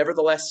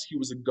 Nevertheless, he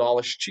was a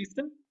Gaulish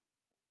chieftain.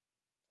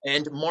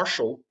 And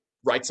Marshall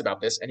writes about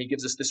this, and he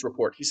gives us this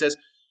report. He says,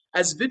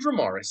 as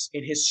Vidromarus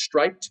in his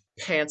striped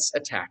pants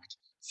attacked,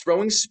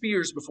 throwing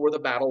spears before the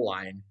battle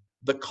line,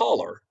 the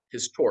collar,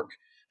 his torque,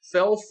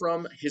 fell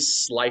from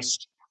his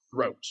sliced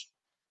throat.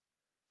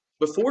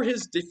 Before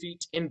his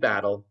defeat in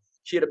battle,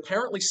 he had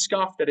apparently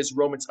scoffed at his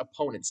Roman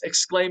opponents,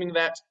 exclaiming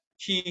that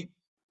he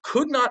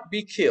could not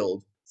be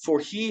killed, for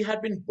he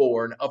had been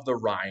born of the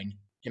Rhine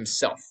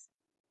himself.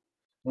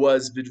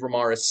 Was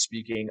Vidromarus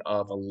speaking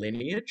of a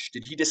lineage?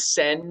 Did he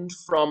descend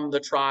from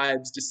the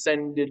tribes,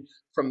 descended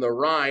from the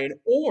Rhine?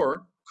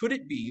 Or could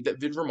it be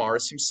that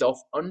Vidromarus himself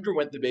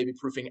underwent the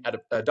baby-proofing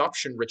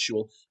adoption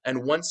ritual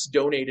and once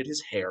donated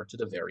his hair to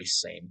the very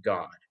same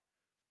god?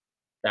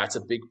 That's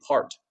a big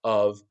part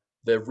of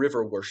the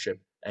river worship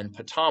and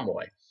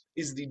Potamoi,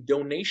 is the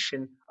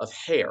donation of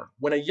hair.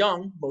 When a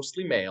young,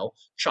 mostly male,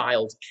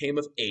 child came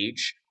of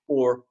age,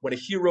 or when a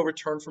hero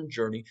returned from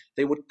journey,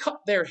 they would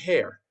cut their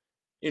hair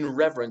in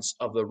reverence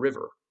of the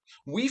river.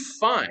 We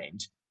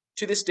find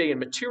To this day, in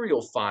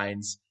material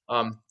finds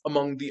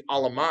among the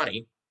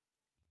Alemanni,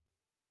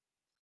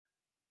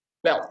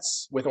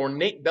 belts with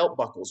ornate belt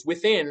buckles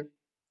within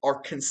are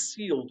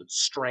concealed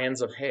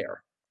strands of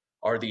hair.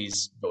 Are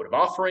these votive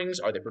offerings?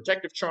 Are they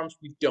protective charms?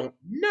 We don't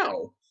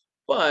know,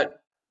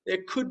 but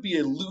it could be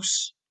a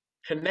loose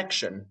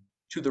connection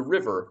to the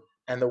river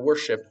and the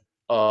worship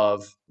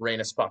of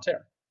Rhenus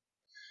Pater.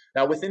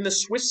 Now, within the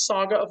Swiss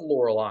saga of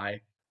Lorelei,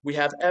 we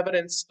have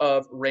evidence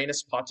of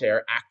Rhenus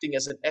Pater acting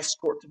as an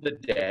escort to the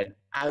dead,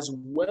 as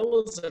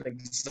well as an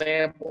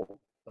example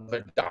of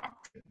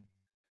adoption.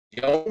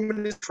 The young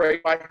woman is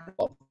betrayed by her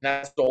love, and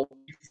as a result,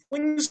 she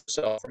flings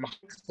herself from a high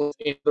cliff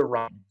into the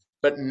Rhine,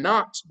 but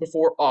not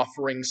before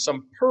offering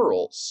some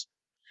pearls.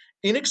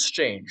 In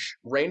exchange,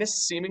 Rhenus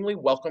seemingly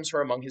welcomes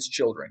her among his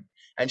children,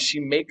 and she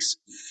makes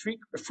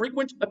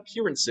frequent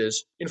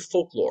appearances in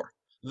folklore,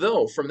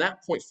 though from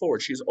that point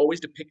forward she is always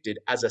depicted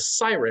as a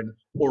siren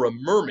or a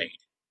mermaid.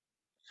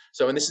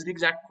 So, and this is the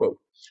exact quote,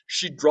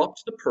 she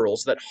dropped the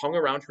pearls that hung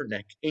around her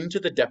neck into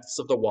the depths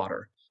of the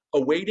water,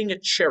 awaiting a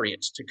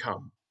chariot to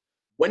come.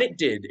 When it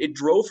did, it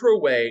drove her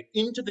away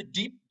into the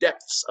deep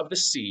depths of the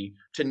sea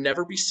to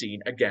never be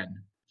seen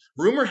again.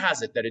 Rumor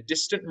has it that a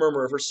distant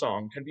murmur of her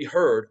song can be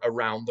heard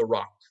around the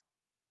rock.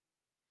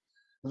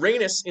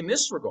 Rhenus, in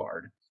this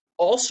regard,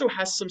 also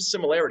has some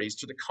similarities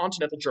to the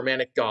continental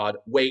Germanic god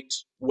Wait,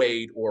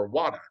 Wade, or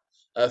Wada,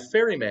 a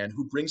ferryman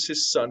who brings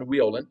his son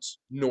Wioland,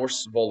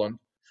 Norse Voland,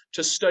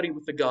 to study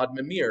with the god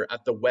Mimir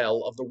at the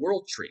well of the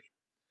World Tree.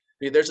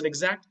 There's an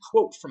exact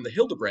quote from the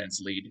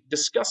Hildebrands Lied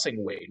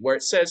discussing Wade, where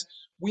it says,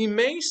 "We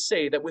may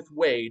say that with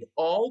Wade,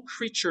 all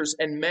creatures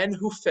and men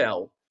who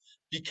fell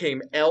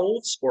became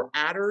elves or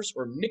adders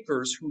or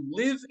knickers who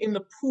live in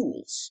the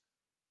pools,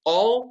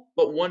 all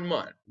but one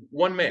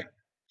man,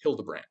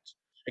 Hildebrand."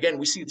 Again,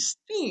 we see this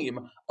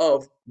theme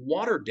of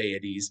water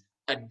deities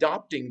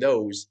adopting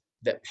those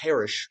that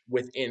perish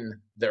within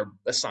their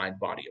assigned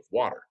body of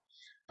water.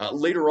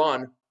 Later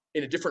on,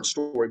 in a different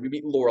story, we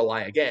meet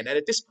Lorelei again, and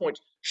at this point,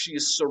 she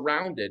is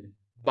surrounded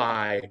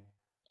by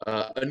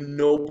a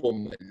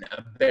nobleman,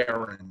 a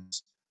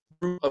baron's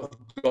group of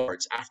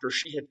guards, after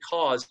she had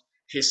caused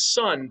his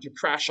son to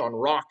crash on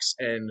rocks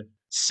and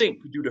sink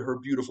due to her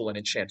beautiful and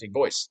enchanting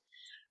voice.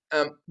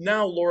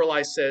 Now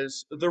Lorelei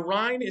says, "The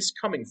Rhine is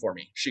coming for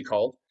me," she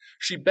called.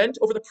 She bent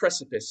over the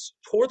precipice,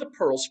 tore the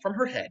pearls from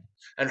her head,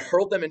 and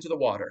hurled them into the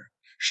water.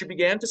 She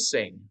began to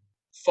sing,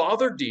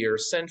 "Father dear,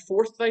 send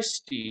forth thy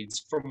steeds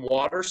from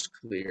waters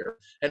clear,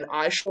 and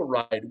I shall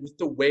ride with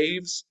the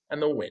waves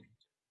and the wind."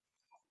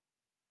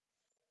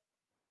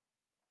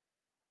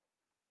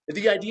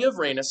 The idea of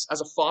Rhenus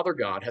as a father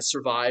god has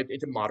survived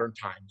into modern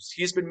times.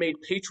 He has been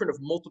made patron of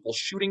multiple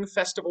shooting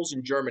festivals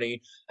in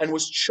Germany and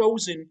was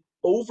chosen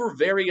over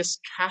various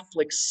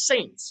Catholic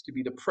saints to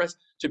be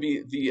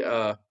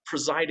the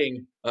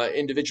presiding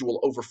individual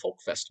over folk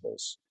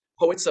festivals.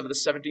 Poets of the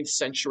 17th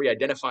century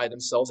identify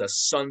themselves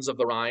as sons of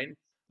the Rhine,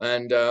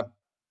 and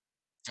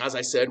as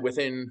I said,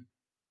 within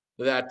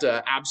that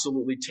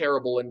absolutely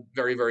terrible and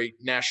very, very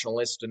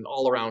nationalist and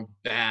all around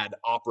bad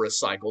opera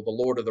cycle, The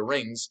Lord of the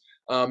Rings,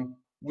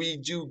 we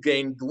do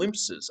gain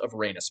glimpses of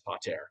Rhenus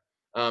Pater.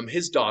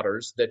 His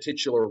daughters, the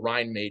titular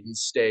Rhine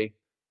maidens,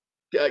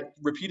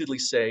 repeatedly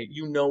say,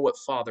 "You know what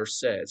Father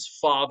says.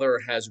 Father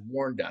has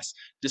warned us."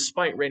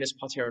 Despite Rhenus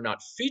Pater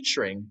not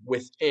featuring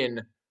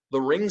within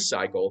the ring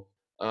cycle,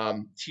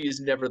 he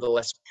is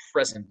nevertheless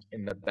present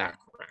in the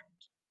background.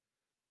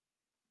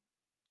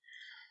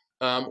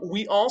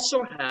 We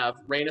also have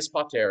Rhenus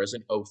Pater as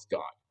an oath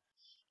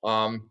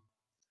god.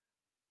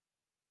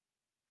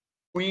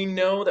 We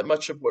know that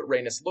much of what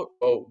Rhenus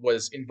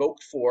was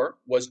invoked for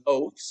was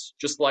oaths,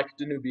 just like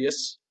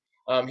Danubius.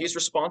 He's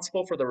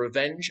responsible for the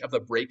revenge of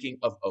the breaking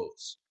of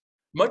oaths.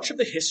 Much of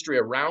the history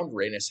around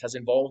Rhenus has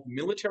involved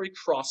military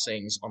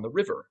crossings on the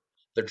river.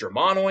 The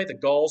Germanoi, the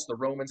Gauls, the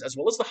Romans, as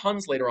well as the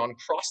Huns later on,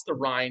 crossed the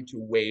Rhine to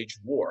wage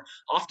war.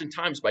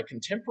 Oftentimes, by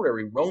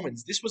contemporary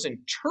Romans, this was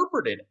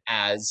interpreted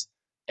as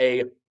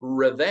a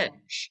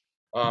revenge.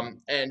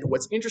 And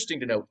what's interesting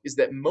to note is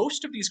that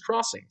most of these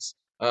crossings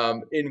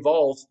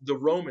involve the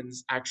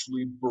Romans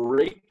actually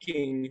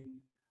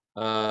breaking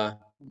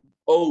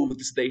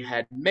oaths they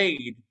had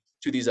made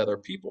to these other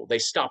people. They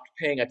stopped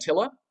paying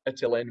Attila.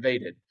 Attila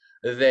invaded.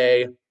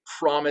 They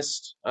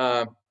promised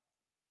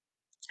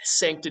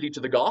sanctity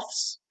to the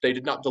Goths. They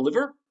did not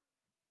deliver.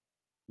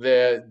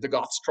 The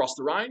Goths crossed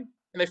the Rhine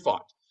and they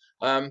fought.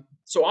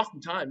 So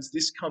oftentimes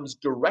this comes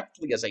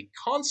directly as a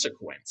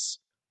consequence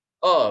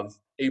of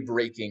a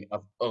breaking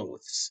of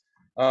oaths.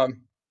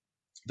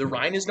 The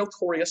Rhine is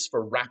notorious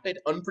for rapid,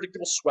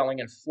 unpredictable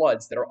swelling and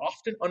floods that are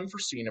often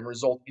unforeseen and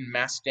result in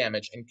mass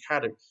damage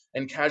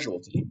and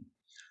casualty.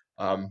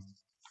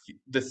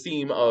 The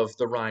theme of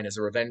the Rhine as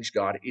a revenge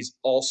god is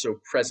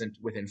also present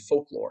within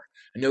folklore.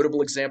 A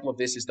notable example of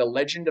this is the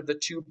legend of the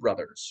two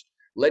brothers.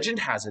 Legend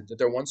has it that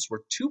there once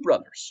were two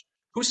brothers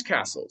whose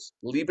castles,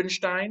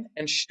 Liebenstein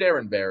and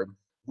Sternberg,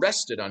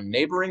 rested on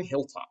neighboring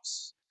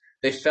hilltops.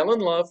 They fell in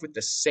love with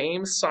the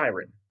same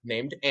siren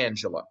named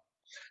Angela.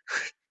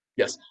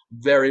 Yes,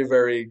 very,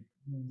 very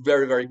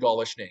very, very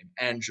Gaulish name,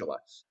 Angela,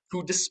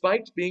 who,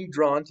 despite being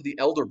drawn to the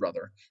elder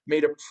brother,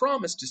 made a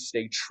promise to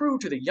stay true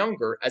to the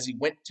younger as he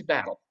went to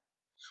battle.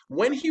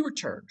 When he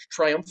returned,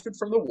 triumphant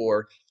from the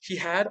war, he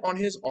had on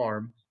his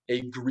arm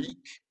a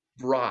Greek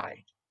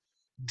bride.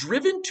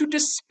 Driven to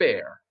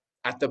despair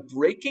at the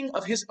breaking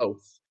of his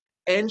oath,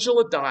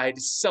 Angela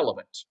died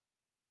celibate.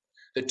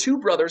 The two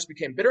brothers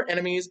became bitter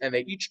enemies, and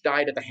they each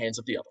died at the hands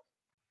of the other.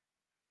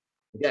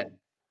 Again,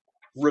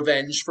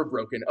 revenge for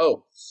broken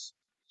oaths.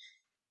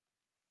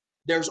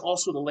 There's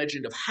also the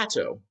legend of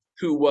Hatto,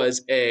 who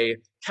was a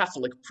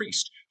Catholic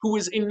priest who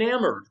was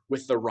enamored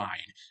with the Rhine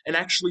and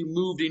actually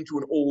moved into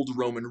an old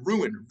Roman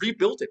ruin,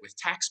 rebuilt it with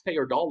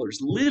taxpayer dollars,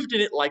 lived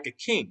in it like a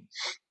king.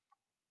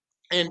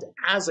 And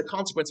as a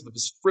consequence of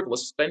his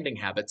frivolous spending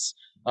habits,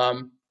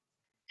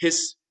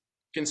 his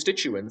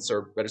constituents,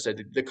 or better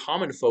said, the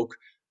common folk,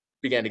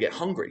 began to get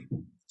hungry.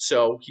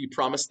 So he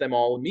promised them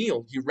all a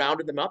meal. He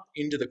rounded them up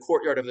into the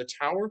courtyard of the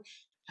tower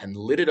and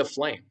lit it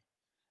aflame.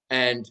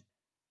 And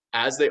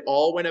as they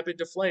all went up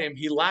into flame,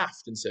 he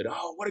laughed and said,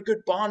 "Oh, what a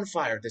good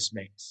bonfire this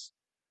makes."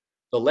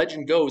 The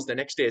legend goes the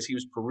next day, as he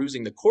was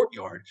perusing the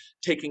courtyard,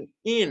 taking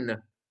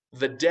in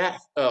the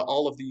death,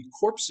 all of the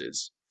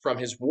corpses from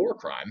his war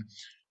crime,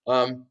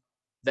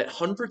 that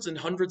hundreds and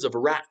hundreds of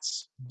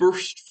rats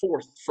burst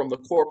forth from the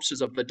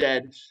corpses of the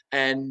dead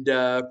and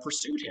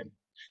pursued him.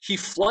 He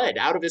fled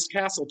out of his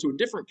castle to a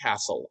different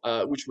castle,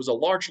 which was a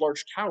large,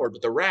 large tower,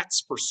 but the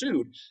rats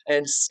pursued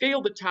and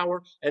scaled the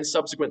tower and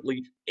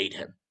subsequently ate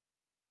him.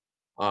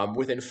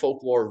 Within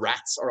folklore,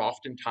 rats are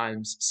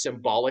oftentimes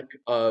symbolic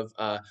of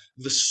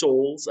the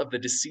souls of the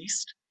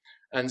deceased.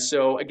 And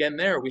so again,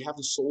 there we have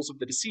the souls of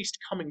the deceased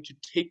coming to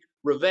take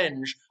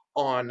revenge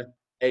on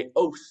an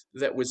oath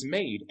that was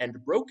made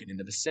and broken in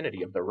the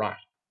vicinity of the Rhine.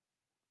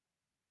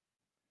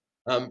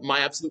 My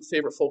absolute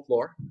favorite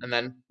folklore, and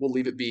then we'll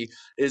leave it be,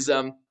 is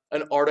an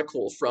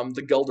article from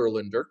the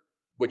Gelderlander,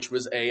 which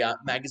was a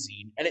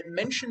magazine, and it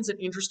mentions an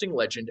interesting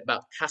legend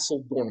about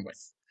Castle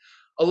Dornwith.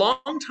 A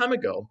long time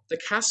ago, the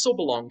castle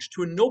belonged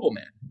to a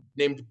nobleman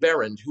named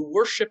Berend who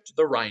worshipped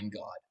the Rhine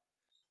god.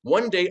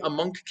 One day, a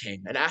monk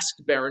came and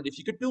asked Berend if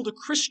he could build a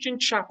Christian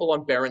chapel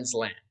on Berend's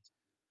land.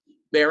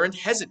 Berend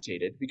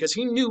hesitated because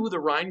he knew the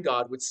Rhine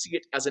god would see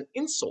it as an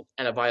insult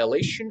and a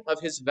violation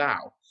of his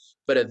vow,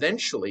 but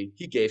eventually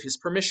he gave his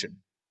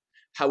permission.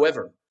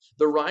 However,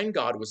 the Rhine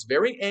god was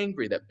very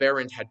angry that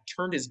Berend had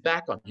turned his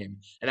back on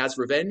him, and as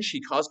revenge,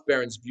 he caused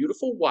Berend's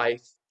beautiful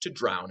wife to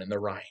drown in the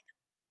Rhine.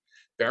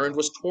 Berend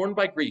was torn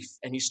by grief,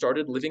 and he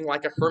started living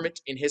like a hermit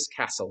in his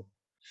castle.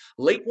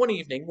 Late one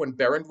evening, when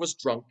Berend was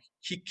drunk,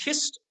 he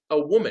kissed a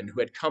woman who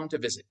had come to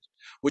visit,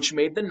 which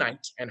made the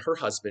knight and her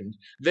husband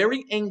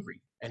very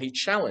angry, and he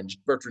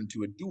challenged Bertrand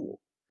to a duel.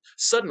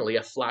 Suddenly,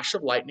 a flash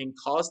of lightning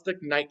caused the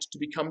knight to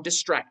become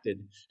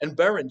distracted, and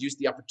Berend used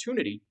the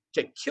opportunity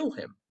to kill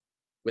him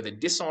with a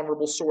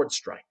dishonorable sword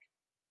strike.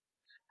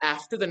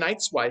 After the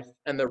knight's wife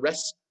and the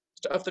rest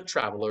of the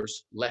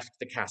travelers left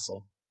the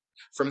castle.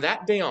 From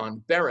that day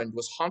on, Berend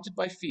was haunted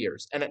by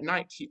fears, and at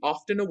night he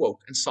often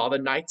awoke and saw the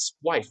knight's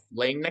wife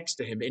laying next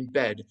to him in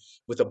bed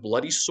with a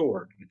bloody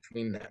sword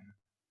between them.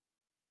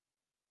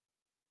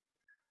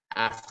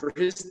 After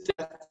his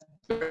death,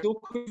 Berend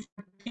could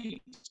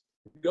repeat,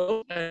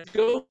 go,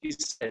 he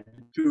said,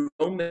 to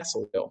Rome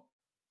Nesselville.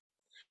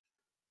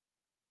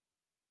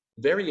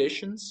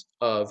 Variations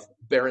of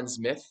Berend's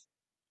myth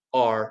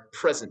are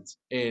present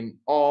in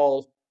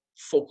all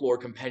folklore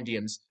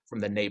compendiums from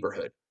the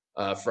neighborhood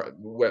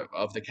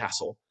of the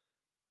castle.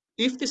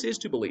 If this is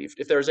to believe,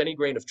 if there is any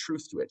grain of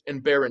truth to it,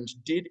 and Berend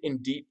did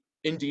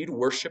indeed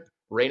worship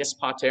Rhenus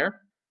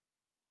Pater,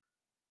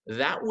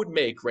 that would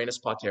make Rhenus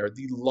Pater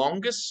the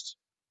longest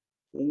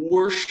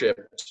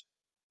worshipped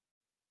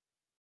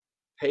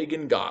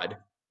pagan god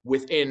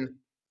within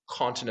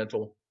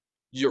continental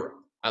Europe,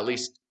 at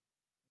least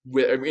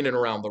in and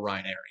around the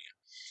Rhine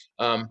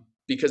area,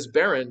 because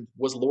Berend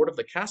was lord of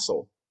the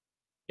castle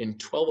in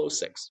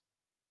 1206.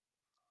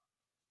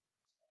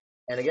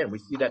 And again, we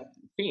see that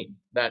theme,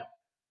 that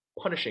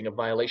punishing a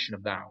violation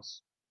of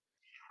vows.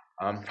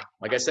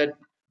 Like I said,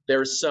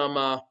 there's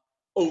some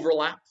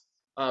overlap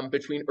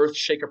between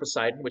Earthshaker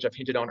Poseidon, which I've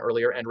hinted on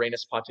earlier, and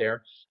Rhenus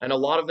Pater, and a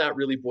lot of that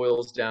really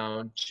boils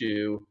down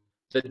to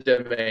the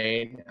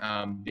domain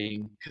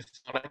being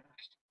chthonic,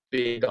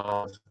 being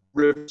of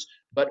rivers,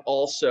 but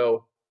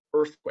also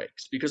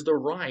earthquakes, because the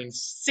Rhine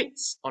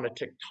sits on a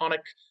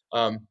tectonic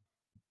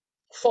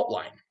fault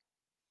line.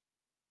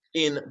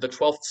 In the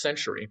 12th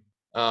century,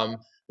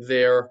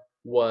 there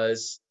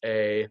was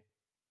a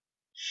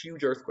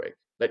huge earthquake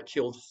that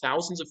killed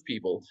thousands of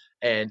people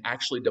and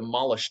actually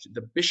demolished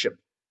the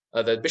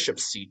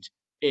bishop's seat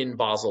in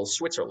Basel,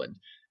 Switzerland.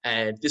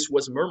 And this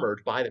was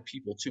murmured by the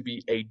people to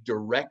be a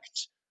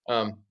direct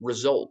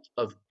result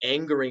of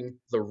angering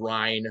the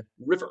Rhine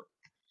River.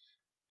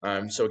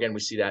 So again, we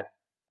see that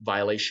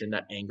violation,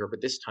 that anger,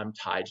 but this time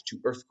tied to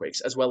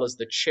earthquakes, as well as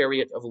the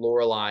Chariot of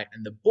Lorelei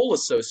and the Bull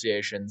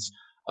associations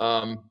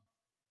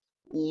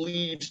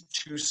lead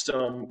to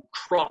some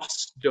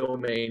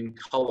cross-domain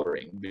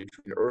coloring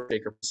between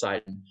Earthshaker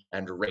Poseidon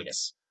and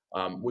Rhenus.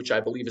 which I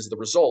believe is the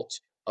result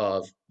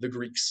of the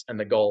Greeks and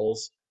the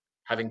Gauls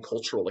having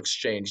cultural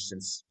exchange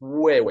since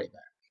way, way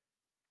back.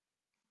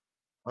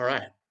 All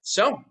right,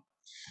 so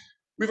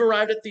we've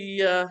arrived at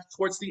the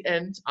towards the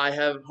end. I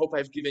hope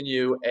I've given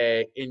you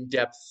a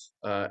in-depth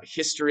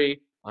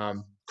history,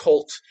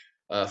 cult,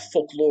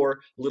 folklore,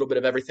 a little bit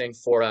of everything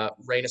for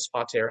Rhenus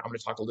Pater. I'm going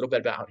to talk a little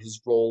bit about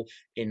his role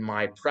in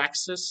my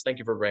praxis. Thank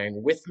you for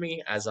bearing with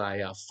me as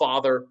I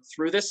father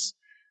through this,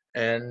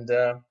 and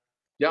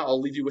yeah,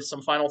 I'll leave you with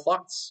some final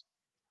thoughts.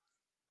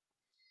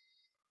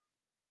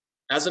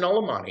 As an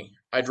Alemanni,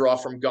 I draw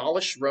from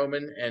Gaulish,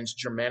 Roman, and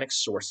Germanic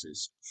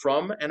sources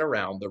from and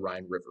around the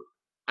Rhine River.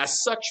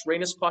 As such,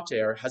 Rhenus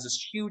Pater has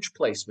a huge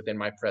place within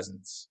my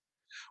presence.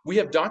 We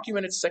have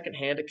documented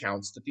second-hand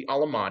accounts that the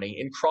Alemanni,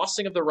 in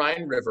crossing of the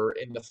Rhine River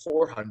in the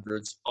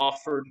 400s,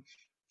 offered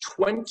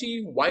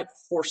 20 white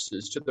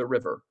horses to the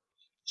river,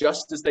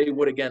 just as they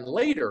would again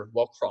later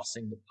while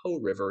crossing the Po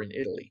River in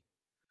Italy.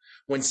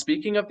 When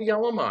speaking of the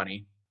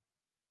Alemanni,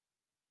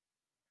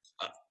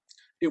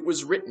 it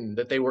was written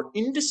that they were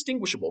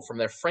indistinguishable from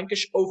their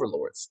Frankish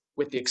overlords,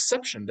 with the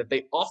exception that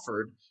they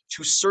offered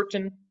to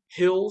certain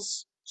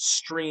hills,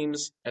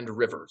 streams, and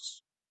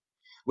rivers.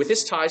 With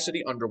his ties to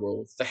the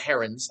underworld, the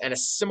Herons, and a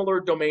similar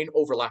domain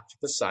overlap to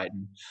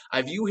Poseidon,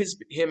 I view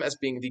him as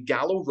being the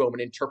Gallo-Roman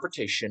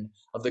interpretation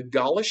of the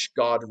Gaulish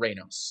god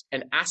Rhenus,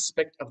 an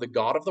aspect of the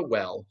god of the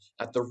well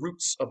at the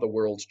roots of the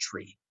world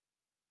tree.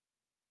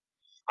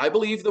 I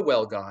believe the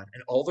well god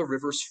and all the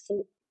rivers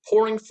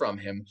pouring from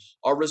him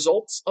are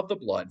results of the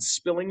blood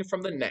spilling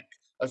from the neck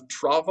of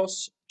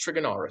Travos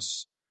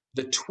Trigonaurus,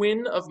 the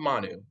twin of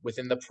Manu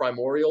within the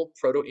primordial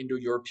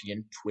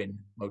Proto-Indo-European twin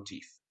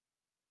motif.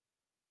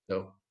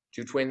 So,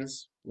 two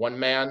twins, one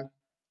man,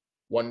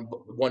 one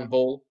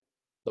bull.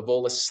 The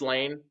bull is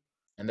slain,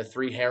 and the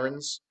three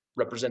herons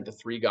represent the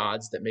three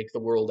gods that make the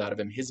world out of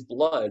him. His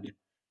blood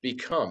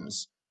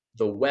becomes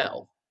the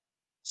well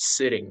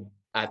sitting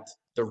at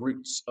the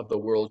roots of the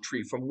world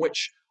tree from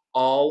which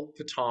all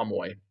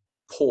Potamoi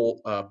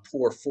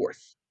pour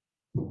forth.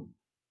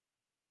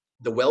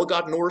 The well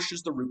god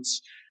nourishes the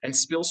roots and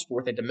spills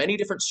forth into many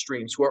different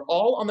streams who are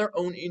all on their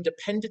own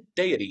independent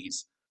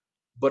deities,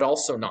 but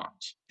also not.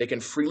 They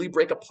can freely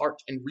break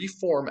apart and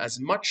reform as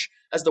much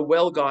as the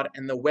well god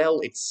and the well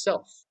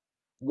itself.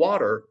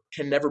 Water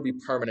can never be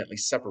permanently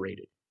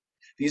separated.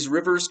 These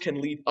rivers can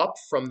lead up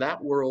from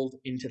that world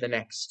into the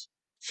next,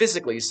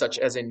 physically, such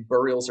as in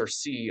burials or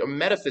sea, or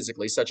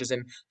metaphysically, such as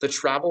in the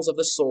travels of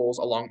the souls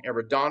along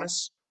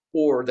Eridanus,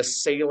 or the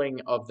sailing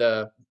of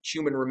the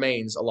human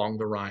remains along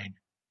the Rhine.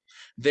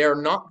 They are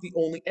not the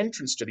only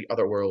entrance to the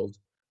other world,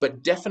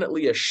 but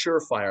definitely a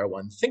surefire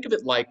one. Think of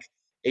it like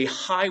a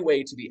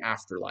highway to the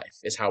afterlife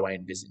is how I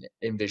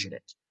envision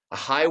it. A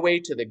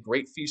highway to the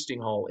great feasting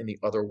hall in the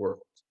other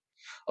world.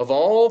 Of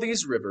all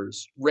these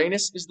rivers,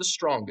 Rhenus is the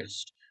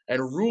strongest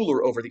and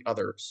ruler over the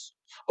others.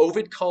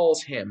 Ovid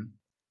calls him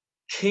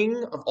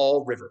King of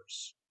all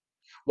rivers.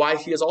 Why,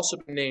 he has also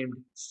been named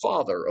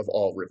Father of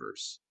all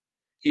rivers.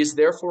 He is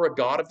therefore a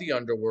god of the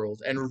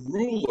underworld and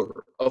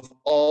ruler of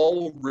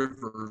all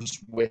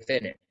rivers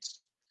within it.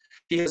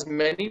 He has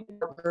many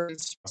partners and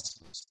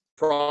spouses,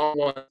 from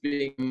one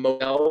being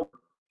Moel,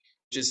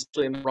 which is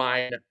in the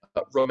Rhine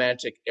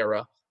romantic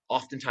era.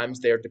 Oftentimes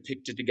they are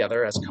depicted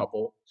together as a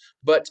couple,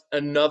 but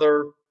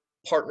another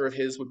partner of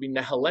his would be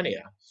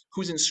Nehelenia,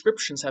 whose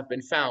inscriptions have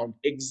been found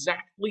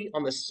exactly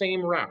on the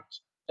same route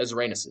as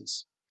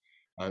Rhenus's.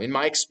 In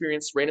my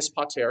experience, Rhenus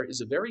Pater is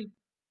a very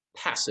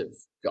passive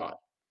god.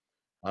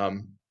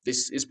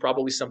 This is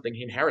probably something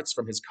he inherits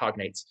from his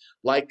cognates,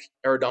 like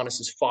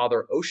Eridanus'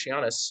 father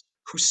Oceanus,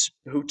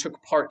 who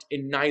took part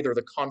in neither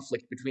the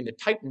conflict between the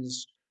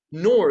Titans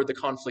nor the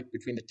conflict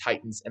between the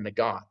Titans and the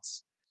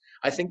gods.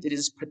 I think it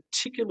is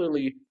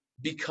particularly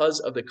because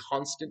of the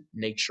constant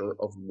nature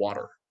of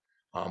water.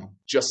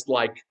 Just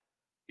like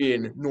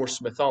in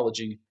Norse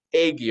mythology,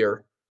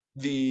 Aegir,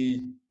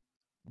 the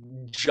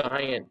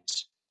giant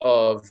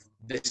of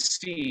the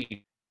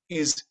sea,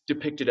 is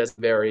depicted as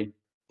a very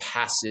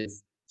passive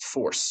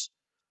force.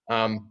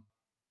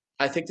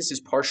 I think this is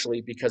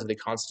partially because of the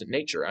constant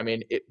nature. I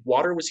mean,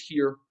 water was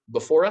here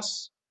before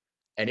us,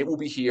 and it will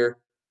be here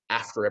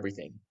after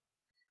everything.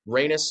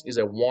 Rhenus is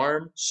a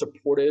warm,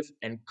 supportive,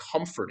 and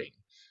comforting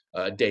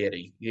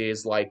deity. He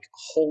is like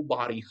whole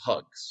body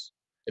hugs.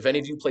 If any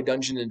of you play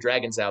Dungeons and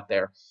Dragons out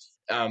there,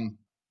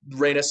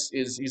 Rhenus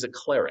he's a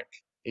cleric.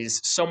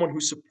 He's someone who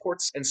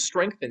supports and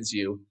strengthens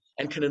you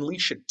and can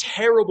unleash a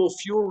terrible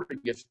fury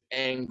of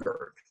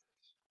anger.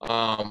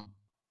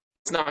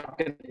 It's not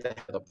going to get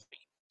the point.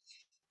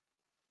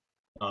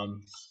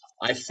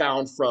 I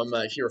found from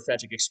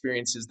hierophantic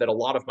experiences that a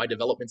lot of my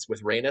developments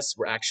with Rhenus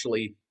were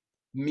actually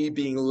me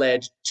being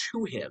led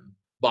to him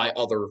by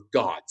other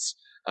gods.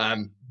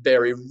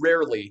 Very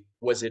rarely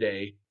was it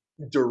a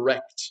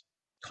direct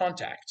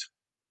contact.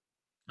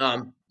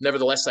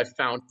 Nevertheless, I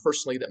found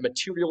personally that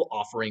material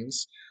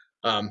offerings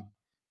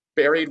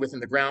buried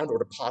within the ground or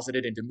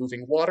deposited into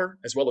moving water,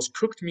 as well as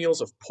cooked meals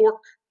of pork,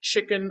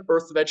 chicken,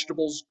 earth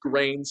vegetables,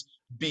 grains,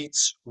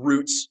 beets,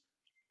 roots,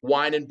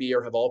 wine and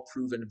beer have all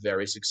proven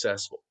very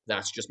successful.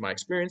 That's just my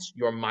experience.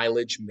 Your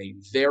mileage may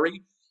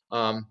vary.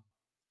 Um,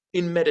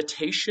 in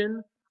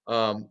meditation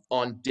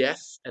on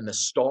death and the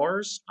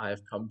stars, I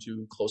have come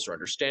to closer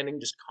understanding,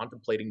 just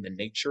contemplating the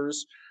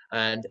natures.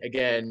 And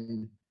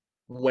again,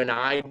 when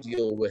I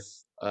deal with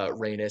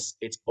Rhenus,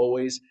 it's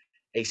always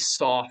a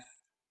soft,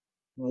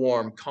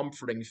 warm,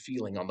 comforting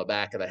feeling on the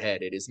back of the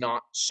head. It is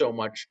not so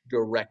much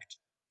direct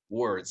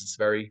words, it's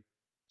very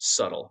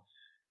subtle.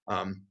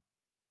 Um,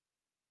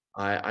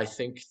 I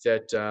think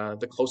that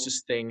the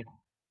closest thing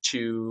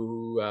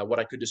to what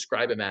I could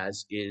describe him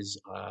as is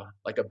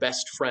like a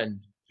best friend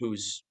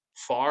who's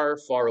far,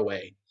 far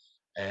away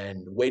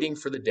and waiting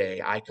for the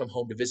day I come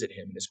home to visit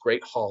him in his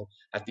great hall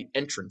at the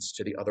entrance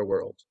to the other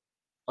world.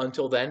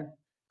 Until then,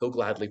 he'll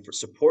gladly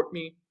support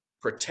me,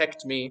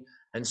 protect me,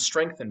 and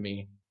strengthen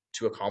me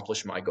to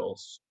accomplish my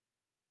goals.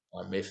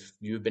 If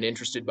you've been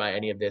interested by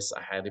any of this,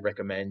 I highly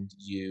recommend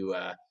you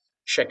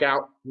check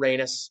out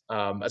Rhenus,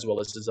 as well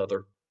as his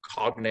other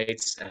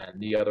cognates and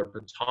the other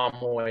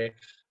protomoi.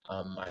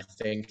 I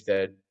think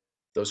that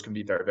those can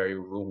be very, very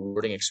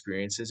rewarding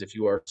experiences if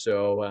you are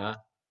so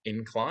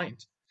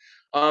inclined.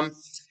 Um,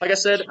 like I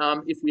said,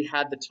 if we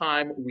had the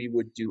time, we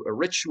would do a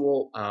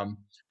ritual.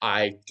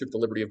 I took the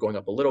liberty of going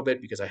up a little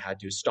bit because I had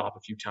to stop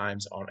a few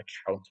times on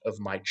account of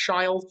my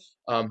child.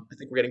 I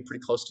think we're getting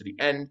pretty close to the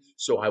end,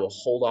 so I will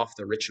hold off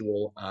the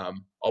ritual.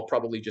 I'll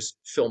probably just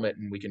film it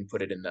and we can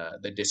put it in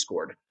the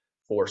Discord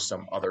for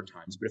some other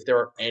times. But if there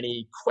are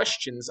any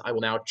questions, I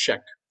will now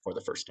check for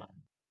the first time.